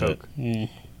actually moonlighting at loves it. Coke. Mm.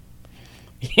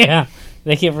 Yeah,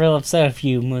 they get real upset if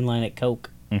you moonlight at Coke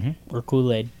Mhm. or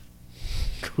Kool-Aid.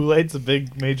 Kool-Aid's a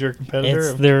big major competitor.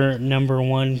 It's their number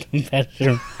one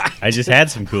competitor. I just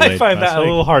had some Kool-Aid. I find last that a week.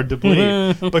 little hard to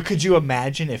believe. But could you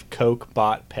imagine if Coke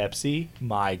bought Pepsi?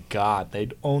 My God,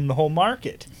 they'd own the whole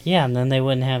market. Yeah, and then they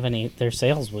wouldn't have any. Their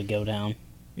sales would go down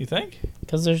You think?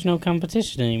 because there's no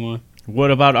competition anymore. What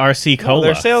about RC No, Cola?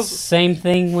 their sales. Same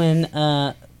thing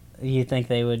when you think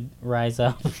they would rise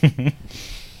up.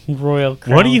 Royal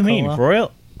Crown What do you mean? Cola.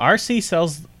 Royal RC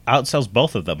outsells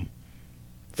both of them.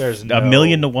 There's A no,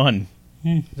 1,000,000 to 1.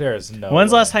 There's no.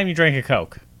 When's the way. last time you drank a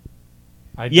Coke?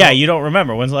 I Yeah, don't- you don't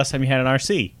remember. When's the last time you had an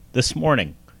RC? This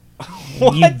morning.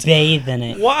 What? You bathe in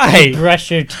it. Why? Brush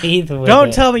your teeth with Don't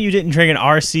it. tell me you didn't drink an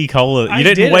RC Cola. You I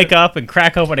didn't did. wake up and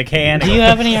crack open a can. Do you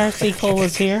have any RC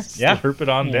Colas here? Yeah. Slurp it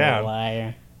on You're a down.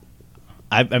 liar.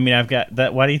 I mean, I've got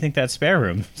that. Why do you think that spare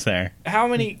room's there? How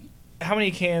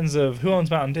many cans of who owns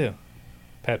Mountain Dew?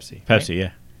 Pepsi. Pepsi,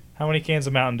 yeah. How many cans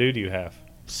of Mountain Dew do you have?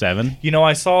 7. You know,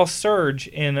 I saw Surge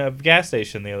in a gas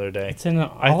station the other day. It's in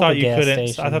all I thought the you gas couldn't.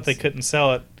 stations. I thought they couldn't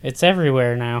sell it It's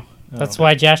everywhere now. That's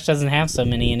why Josh doesn't have so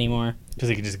many anymore. because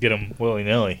he can just get them willy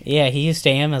nilly. Yeah, he used to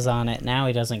Amazon it. Now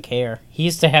he doesn't care. He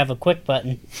used to have a quick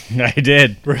button. I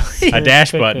did. Really? A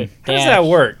dash Quick button. How does dash. that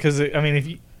work? Because I mean, if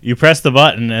you You press the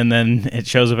button and then it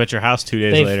shows up at your house 2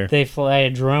 days later. They fly a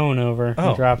drone over Oh.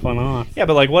 and drop one off. yeah,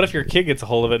 but like, what if your kid gets a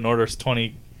hold of it and orders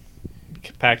 20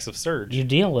 packs of Surge? You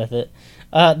deal with it.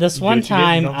 This You one do what you did, you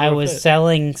time, don't I throw a was fit.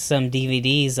 selling some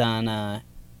DVDs on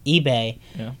eBay,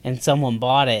 Yeah. and someone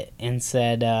bought it and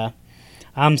said,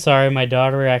 "I'm sorry, my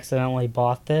daughter accidentally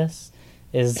bought this.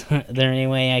 Is there any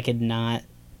way I could not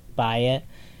buy it?"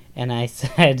 And I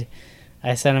said,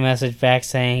 I sent a message back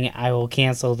saying, "I will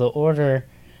cancel the order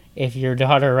if your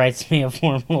daughter writes me a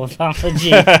formal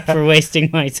apology for wasting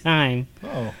my time."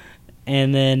 Oh.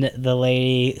 And then the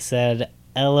lady said,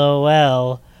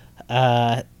 "LOL,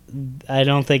 I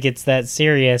don't think it's that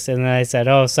serious." And then I said,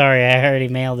 "Oh, sorry, I already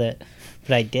mailed it."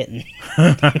 But I didn't.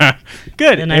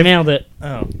 Good. And I If, mailed it.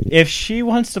 Oh. if she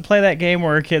wants to play that game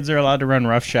where her kids are allowed to run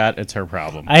roughshod, it's her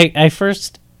problem. I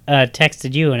first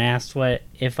texted you and asked what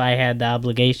if I had the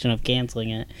obligation of canceling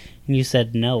it. And you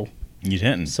said no. You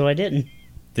didn't. So I didn't.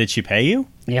 Did she pay you?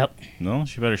 Yep. No,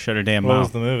 she better shut her damn What mouth.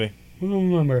 was the movie? I don't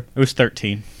remember. It was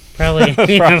 13. Probably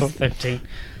Probably. 13.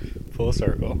 full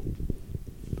circle.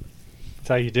 That's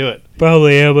how you do it.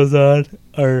 Probably Amazon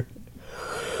or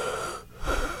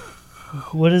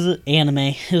what is it? Anime.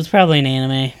 It was probably an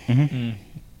anime. Mm.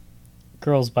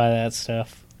 Girls buy that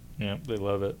stuff. Yeah, they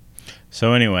love it.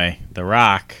 So anyway, The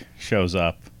Rock shows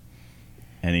up,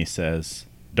 and he says,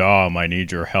 "Dom, I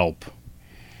need your help."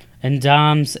 And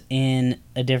Dom's in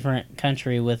a different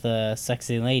country with a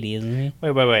sexy lady, isn't he?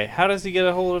 Wait. How does he get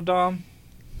a hold of Dom?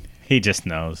 He just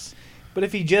knows. But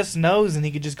if he just knows, then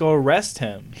he could just go arrest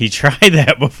him. He tried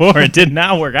that before. It did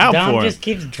not work out Dom for him. just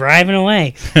keeps driving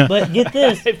away. But get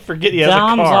this. I forget he has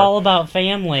Dom's a car. all about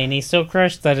family, and he's so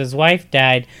crushed that his wife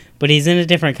died, but he's in a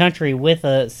different country with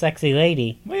a sexy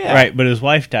lady. Well, yeah. Right, but his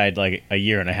wife died like a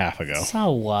year and a half ago.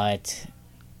 So what?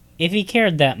 If he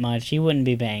cared that much, he wouldn't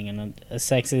be banging a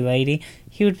sexy lady.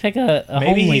 He would pick a Maybe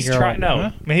homely he's girl. trying. No,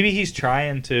 Huh? maybe he's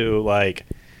trying to like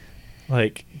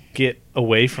get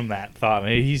away from that thought.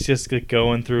 Maybe he's just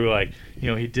going through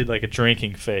he did like a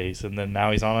drinking phase, and then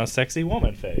now he's on a sexy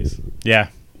woman phase. Yeah,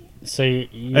 So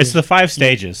it's the 5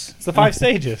 stages: It's the 5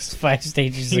 stages. 5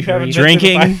 stages You of haven't grief. been-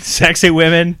 drinking, sexy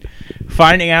women,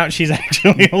 finding out she's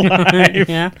actually alive.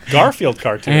 Yeah. Garfield And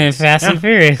cartoons. Fast and Yeah.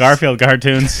 Furious. Garfield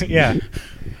cartoons. Yeah.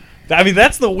 I mean,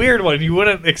 that's the weird one. You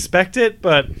wouldn't expect it,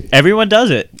 but Everyone does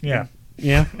it. yeah,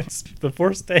 Yeah. it's the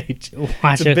 4th stage.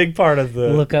 Watch It's a it. big part of the.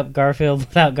 Look up Garfield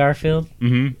without Garfield.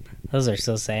 Mm-hmm. Those are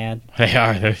so sad. They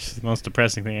are. They're the most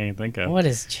depressing thing I can think of. What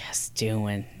is Jess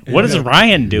doing? What is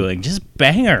Ryan doing? Just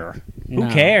bang her. Who No.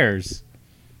 cares?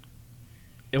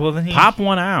 Well, then Pop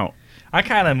one out. I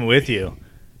kind of am with you.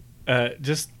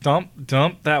 Just dump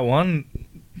that one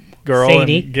girl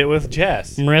Sadie. and get with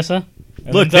Jess. Marissa?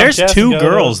 And Look, then dump there's Jess 2 and go to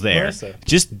girls there. Marissa.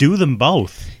 Just do them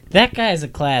both. That guy's a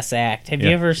class act. Have you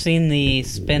Yeah. ever seen the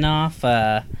spin-off,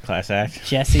 Class act.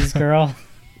 Jesse's Girl?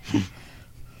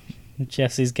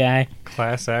 Jesse's Guy?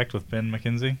 Class act with Ben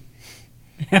McKenzie.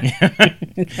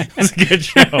 That's a good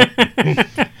show.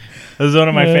 This is one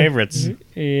of my favorites.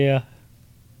 Yeah.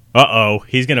 Uh-oh.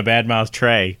 He's going to badmouth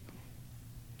Trey.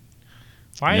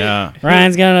 Why? Yeah.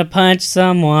 Ryan's gonna punch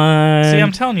someone. See,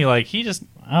 I'm telling you, he just.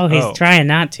 Oh, he's trying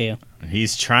not to.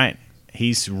 He's trying.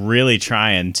 He's really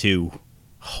trying to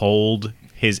hold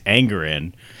his anger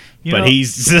in, You but know,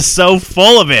 he's just so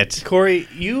full of it. Corey,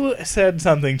 you said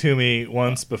something to me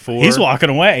once before. He's walking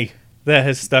away. that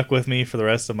has stuck with me for the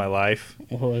rest of my life.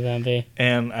 What would that be?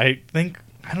 And I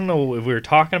don't know if we were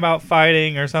talking about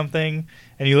fighting or something,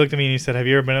 and you looked at me and you said, "Have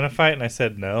you ever been in a fight?" And I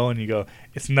said, "No." And you go,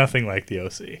 "It's nothing like the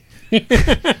OC."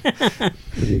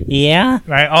 Yeah,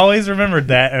 And I always remembered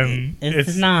that, and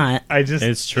it's not. I just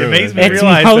It's true. It makes me It's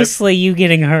realize mostly you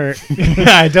getting hurt. that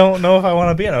I don't know if I want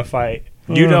to be in a fight.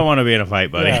 You don't want to be in a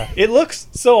fight, buddy. Yeah. It looks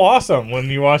so awesome when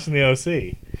you're watching the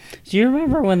OC. Do you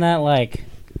remember when that,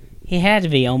 he had to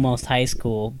be almost high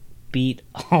school, beat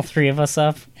all 3 of us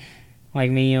up?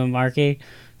 Like me, you, and Marky.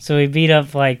 So we beat up,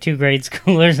 2 grade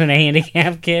schoolers and a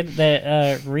handicapped kid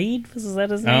that, Reed? Was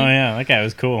that his Oh, name? yeah. That guy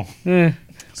was cool.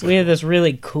 So we had this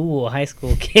really cool high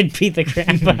school kid beat the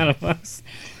crap out of us.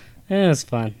 It was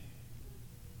fun.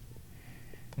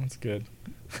 That's good.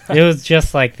 It was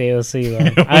just like the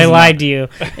OC, though. I lied to you.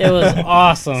 It was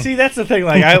awesome. See, that's the thing.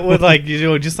 I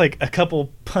would just a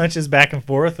couple punches back and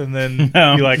forth, and then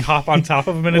No. you hop on top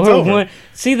of them, and it's Or over.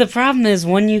 see, the problem is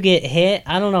when you get hit,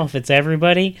 I don't know if it's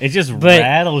everybody, It just But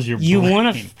rattles your you brain.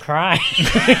 want to cry.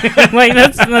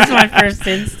 That's my first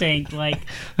instinct.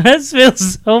 This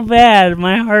feels so bad.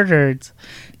 My heart hurts.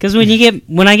 Because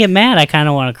when I get mad, I kind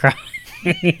of want to cry.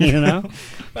 You know?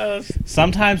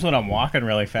 Sometimes when I'm walking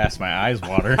really fast, my eyes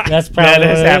water. That's probably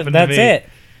has what happened to That's me. it.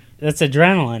 That's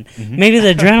adrenaline. Maybe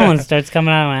the adrenaline starts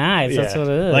coming out of my eyes. That's Yeah. what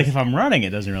it is. Like if I'm running,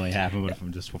 it doesn't really happen, but if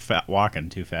I'm just walking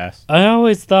too fast. I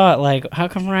always thought, how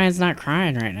come Ryan's not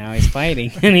crying right now? He's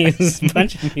fighting and he's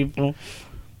punching people.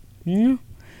 Yeah.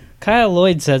 Kyle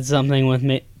Lloyd said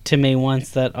something to me once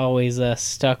that always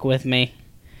stuck with me.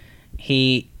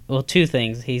 2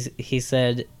 things. He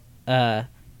said,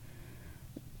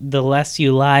 the less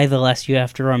you lie, the less you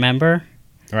have to remember,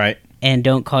 Right. and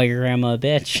don't call your grandma a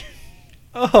bitch.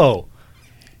 Oh,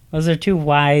 Those are 2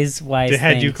 wise things.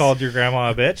 had you called your grandma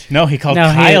a bitch? No, he called No,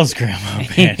 he- Kyle's grandma a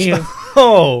bitch.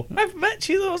 Oh, I've met.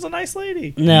 She was a nice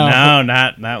lady. No.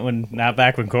 not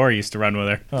back when Corey used to run with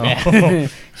her. Oh. Yeah.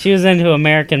 She was into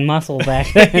American Muscle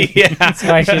back then. Yeah. That's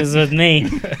why she was with me.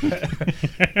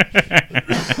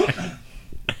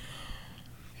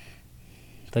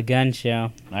 The gun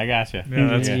show. I gotcha. Yeah,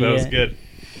 that was Yeah. good.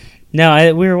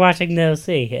 No, we were watching the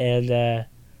OC, and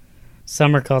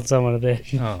Summer called someone a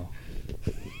bitch. Oh,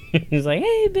 He was like,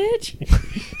 "Hey,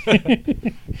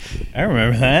 bitch." I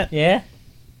remember that. Yeah.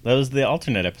 That was the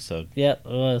alternate episode. Yep,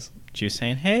 it was. She was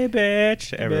saying, "Hey,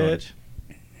 bitch!" Everyone. Bitch.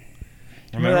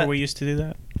 Remember that? we used to do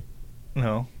that?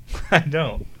 No, I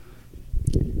don't.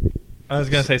 I was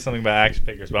gonna say something about action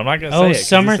figures, but I'm not gonna say Oh, it. 'cause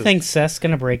Summer this is- thinks Seth's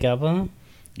gonna break up with him.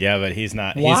 Yeah, but he's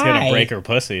not. He's Why? gonna break her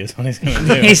pussy. Is what he's gonna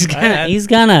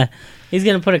do. he's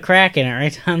gonna put a crack in it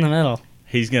right down the middle.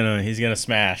 He's gonna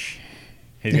smash.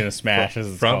 He's gonna smash. As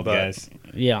it's Front called, butt. guys.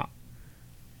 Yeah.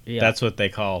 Yeah. That's what they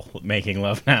call making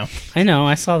love now. I know.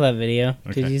 I saw that video.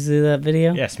 Okay. Did you see that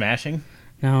video? Yeah, smashing.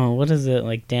 No. What is it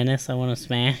like, Dennis? I want to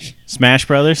smash. Smash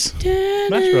Brothers. Dennis,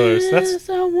 Brothers, that's-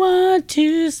 I want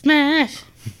to smash.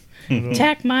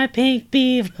 Attack my pink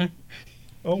beaver.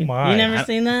 Oh my! You never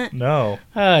seen that? No.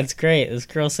 Oh, it's great. This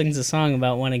girl sings a song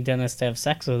about wanting Dennis to have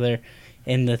sex with her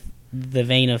in the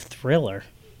vein of Thriller.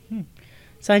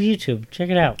 It's on YouTube. Check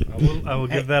it out. I will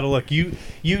give that a look. You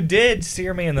did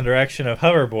steer me in the direction of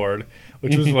hoverboard,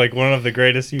 which was like one of the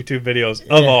greatest YouTube videos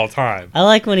of Yeah. all time. I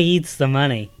like when he eats the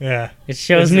money. Yeah. It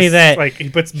shows It's me just that like he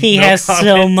puts he milk has on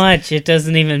so it. much it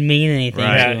doesn't even mean anything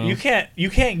Right. to Yeah, him. you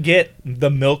can't get the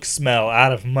milk smell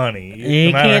out of money. You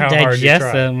no matter can't how hard you digest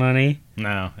try. that money.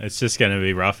 No, it's just gonna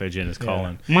be roughage in his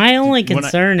colon. My only When I-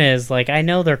 concern is, like, I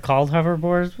know they're called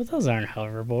hoverboards, but those aren't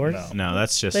hoverboards. No,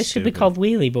 that's just. They should be stupid. called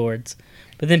wheelie boards.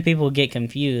 But then people get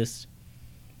confused.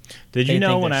 Did they you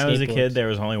know think when they're I was a skateboards. kid, there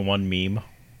was only one meme?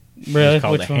 It Really? was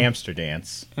called Which the one? hamster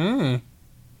dance. Oh.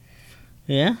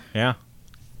 Yeah? Yeah,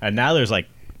 and now there's like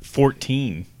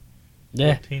 14.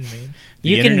 Yeah. 14 memes. The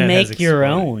You can internet has make your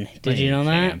exploded. own. Did No, you you know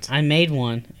that? can't. I made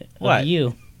one What? of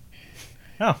you.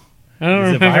 Oh, I don't Is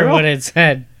it remember viral? what it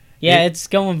said. Yeah, It- it's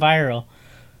going viral.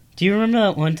 Do you remember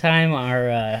that one time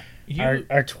our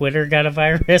Twitter got a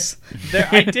virus?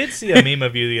 I did see a meme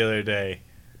of you the other day.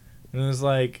 It was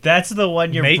like, that's the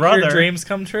one your make brother. your dreams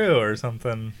come true or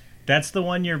something. That's the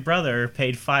one your brother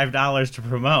paid $5 to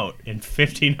promote, and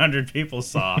 1,500 people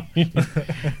saw.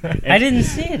 I didn't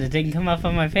see it. It didn't come up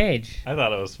on my page. I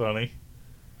thought it was funny.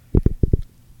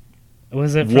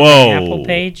 Was it from Whoa. the Apple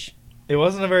page? It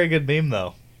wasn't a very good meme,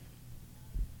 though.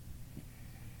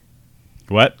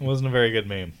 What? It wasn't a very good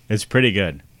meme. It's pretty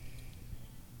good.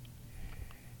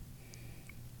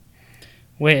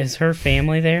 Wait, is her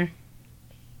family there?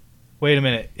 Wait a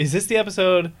minute. Is this the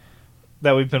episode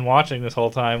that we've been watching this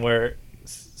whole time where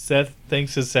Seth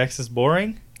thinks his sex is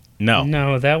boring? No.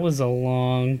 No, that was a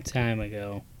long time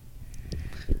ago.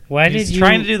 Why He's did you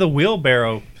trying to do the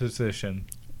wheelbarrow position.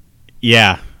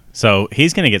 Yeah. So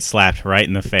he's gonna get slapped right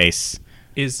in the face.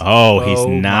 He's Oh,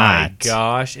 my not.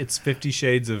 gosh, it's 50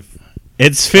 Shades of...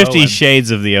 It's 50 Owen.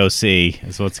 Shades of the OC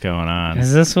is what's going on.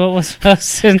 Is this what was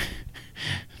posted?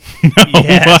 No,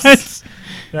 Yes. what?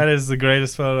 That is the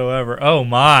greatest photo ever. Oh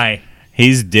my.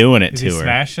 He's doing it Is to he her.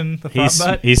 smashing the front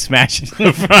butt? He's smashing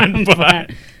the front butt.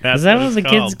 That's Is that what it's the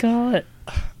kids called. call it?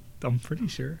 I'm pretty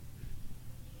sure.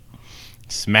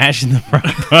 Smashing the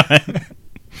front butt.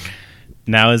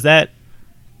 Now, is that...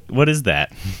 What is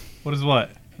that? What is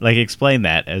what? Like, explain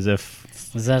that as if...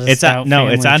 Was that a It's stout on, no,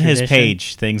 it's family on his tradition?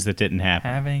 page, things that didn't happen.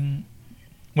 Having...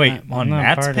 Wait, I'm on not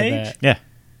Matt's part of page? that. Yeah.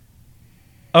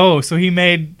 Oh, so he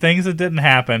made things that didn't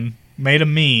happen, made a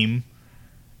meme,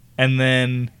 and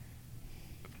then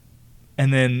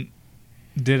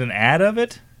did an ad of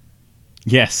it?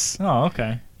 Yes. Oh,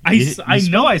 okay. You- I you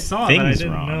know I saw it, but I things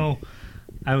didn't wrong. know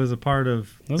I was a part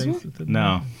of Was things what? that didn't No,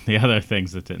 happen. the other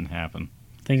things that didn't happen.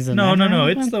 Things that No, never no,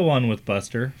 happened? it's the one with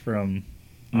Buster from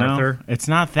No, Arthur. it's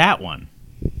not that one.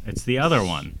 It's the other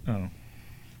one. Oh.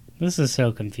 This is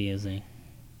so confusing.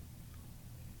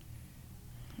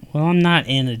 Well, I'm not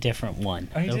in a different one.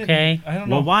 Okay? I don't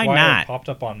Well, know why it not? popped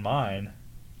up on mine.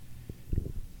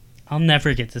 I'll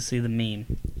never get to see the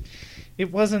meme.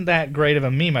 It wasn't that great of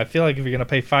a meme. I feel like if you're gonna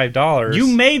pay $5, You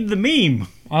made the meme.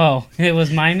 Oh, it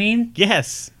was my meme?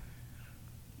 Yes.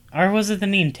 Or was it the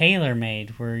meme Taylor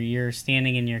made where you're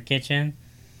standing in your kitchen?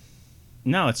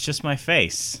 No, it's just my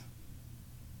face.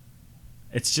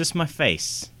 It's just my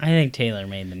face. I think Taylor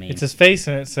made the meme. it's his face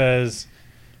and it says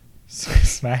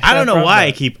smash. I don't that know front why I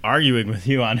butt. keep arguing with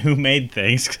you on who made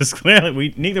things, because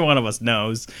clearly neither one of us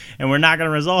knows, and we're not going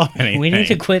to resolve anything. We need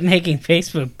to quit making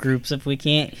Facebook groups if we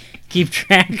can't keep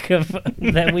track of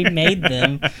that we made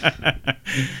them.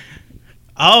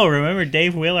 Oh, remember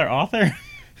Dave Wheeler, author?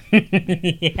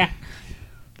 Yeah.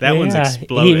 That one's Yeah,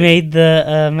 exploded. He made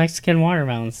the Mexican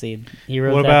watermelon seed. He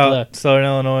wrote What that about book. Southern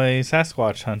Illinois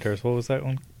Sasquatch Hunters? What was that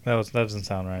one? That doesn't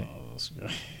sound right.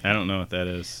 I don't know what that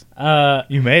is.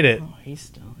 You made it. Oh,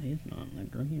 he's not in the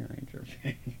Green Ranger.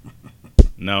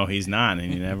 No, he's not,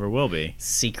 and he never will be.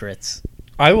 Secrets.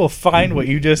 I will find what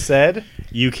you just said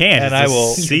You can't. And It's I a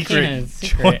will- secret. You can.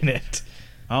 Secret. join it.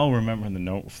 Oh, remember the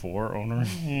Note 4 owner?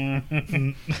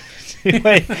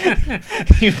 Wait,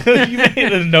 you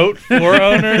made a Note 4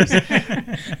 owners?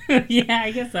 Yeah,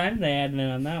 I guess I'm the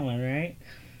admin on that one, right?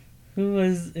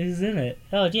 Who's in it?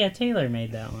 Oh, yeah, Taylor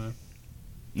made that one.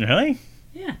 Really?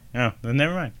 Yeah. Oh, then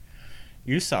never mind.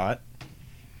 You saw it.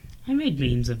 I made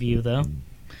memes of you, though.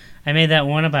 I made that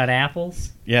one about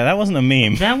apples. Yeah, that wasn't a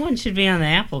meme. That one should be on the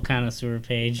Apple Connoisseur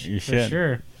page. You for should.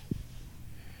 sure.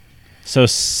 So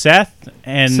Seth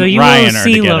and So you Ryan are OC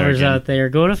together lovers again. out there,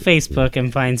 go to Facebook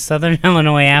and find Southern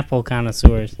Illinois Apple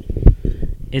Connoisseurs.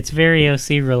 It's very OC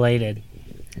related.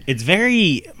 It's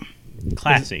very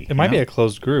classy. It might you be know? a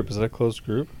closed group. Is it a closed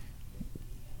group?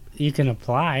 You can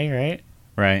apply, right?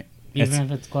 Right. Even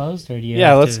if it's closed, or do you? Yeah,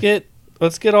 have let's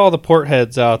to... get all the port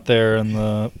heads out there and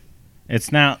the.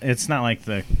 It's not like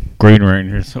the Green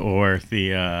Rangers or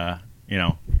the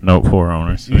Note 4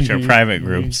 owners, which are private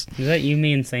groups. Is that you,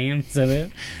 me, and Sam? Is that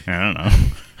it? I don't know.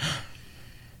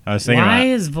 I was thinking Why about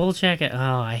is Volchek?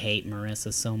 Oh, I hate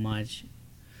Marissa so much.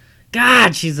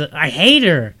 God, I hate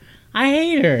her. I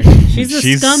hate her. She's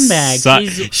a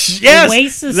scumbag. She's yes, a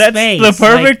waste of that's space. the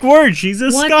perfect word. She's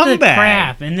a What scumbag. the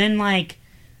crap? And then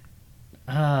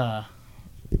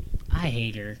I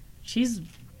hate her. She's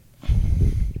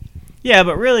Yeah,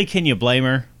 but really, can you blame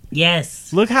her?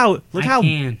 yes. Look how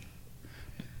can.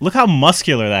 look how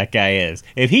muscular that guy is.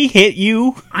 If he hit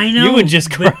you, I know. you would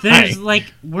just cry. But there's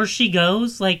where she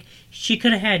goes. She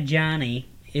could have had Johnny.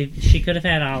 If she could have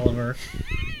had Oliver.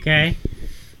 Okay.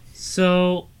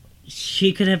 So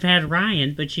she could have had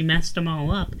Ryan, but she messed them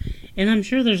all up. And I'm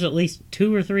sure there's at least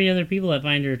 2 or 3 other people that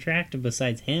find her attractive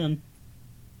besides him.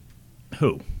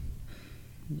 Who?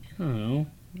 I don't know.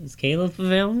 Is Caleb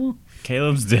available?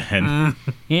 Caleb's dead.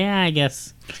 Yeah, I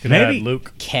guess. Maybe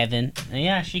Luke. Kevin.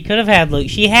 Yeah, she could have had Luke.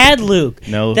 She had Luke.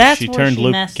 No, That's she where turned she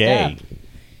Luke messed gay. up.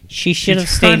 She should have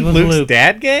stayed with Luke's Luke.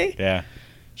 dad gay? Yeah,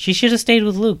 She should have stayed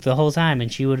with Luke the whole time,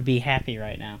 and she would be happy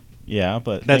right now. yeah,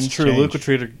 but That's things true. change. Luke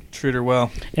would treat her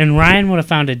well. And Ryan would have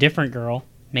found a different girl.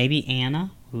 Maybe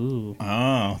Anna. Ooh.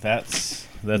 Oh, that's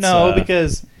No,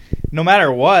 because no matter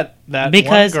what, that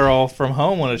Because- one girl from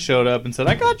home would have showed up and said,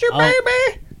 "I got your Oh.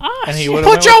 baby," Oh, and he shit. would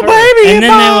have Put your baby And in then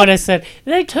mom! they would have said,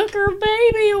 they took her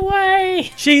baby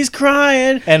away. She's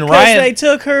crying. And 'cause Ryan- they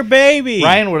took her baby.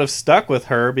 Ryan would have stuck with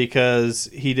her because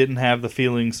he didn't have the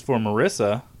feelings for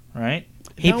Marissa, right?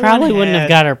 He No probably one wouldn't have had-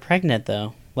 got her pregnant,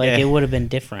 though. Yeah. It would have been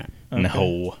different.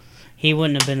 No, He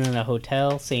wouldn't have been in a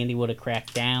hotel. Sandy would have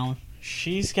cracked down.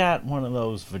 she's got one of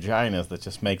those vaginas that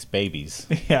just makes babies.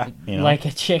 Yeah. You know? Like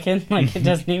a chicken. Like it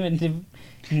doesn't even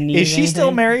need Is she still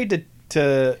anything. married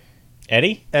to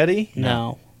Eddie, Eddie?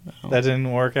 No. That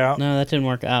didn't work out. No, that didn't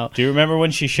work out. do you remember when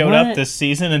she showed What? up this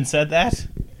season and said that?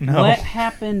 No. What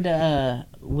happened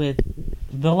with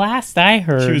the last I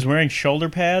heard? She was wearing shoulder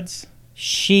pads.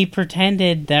 She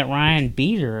pretended that Ryan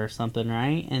beat her or something,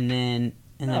 right? And then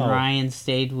No. Ryan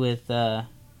stayed with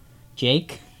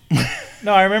Jake.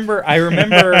 No, I remember.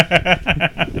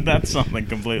 That's something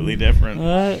completely different.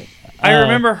 I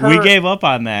remember her. We gave up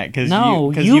on that because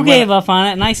No, you gave up on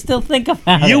it, and I still think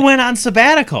about it. You went on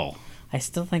sabbatical. I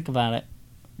still think about it.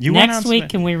 You went Next on week,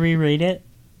 can we reread it?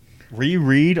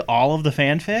 reread all of the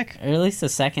fanfic. Or at least the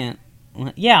second.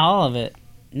 Yeah, all of it.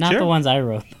 Not Sure. the ones I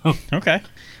wrote, though. Okay.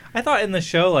 I thought in the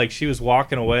show, like, she was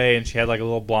walking away and she had like a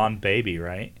little blonde baby,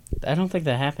 right? I don't think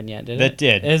that happened yet, did That it?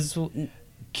 did. Is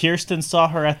Kirsten saw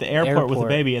her at the airport with the Airport.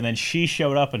 baby, and then she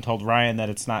showed up and told Ryan that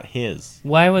it's not his.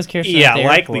 Why was Kirsten Yeah, at the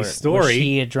likely airport? story. Was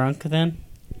she a drunk then?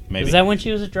 Maybe. Is that when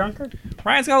she was a drunkard?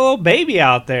 Ryan's got a little baby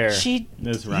out there. She.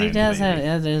 It's He Ryan's does baby.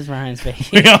 have. It is Ryan's baby.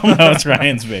 We all know it's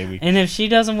Ryan's baby. And if she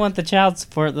doesn't want the child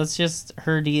support, that's just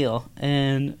her deal.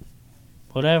 And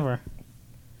whatever.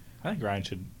 I think Ryan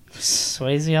should.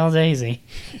 Swayze all daisy.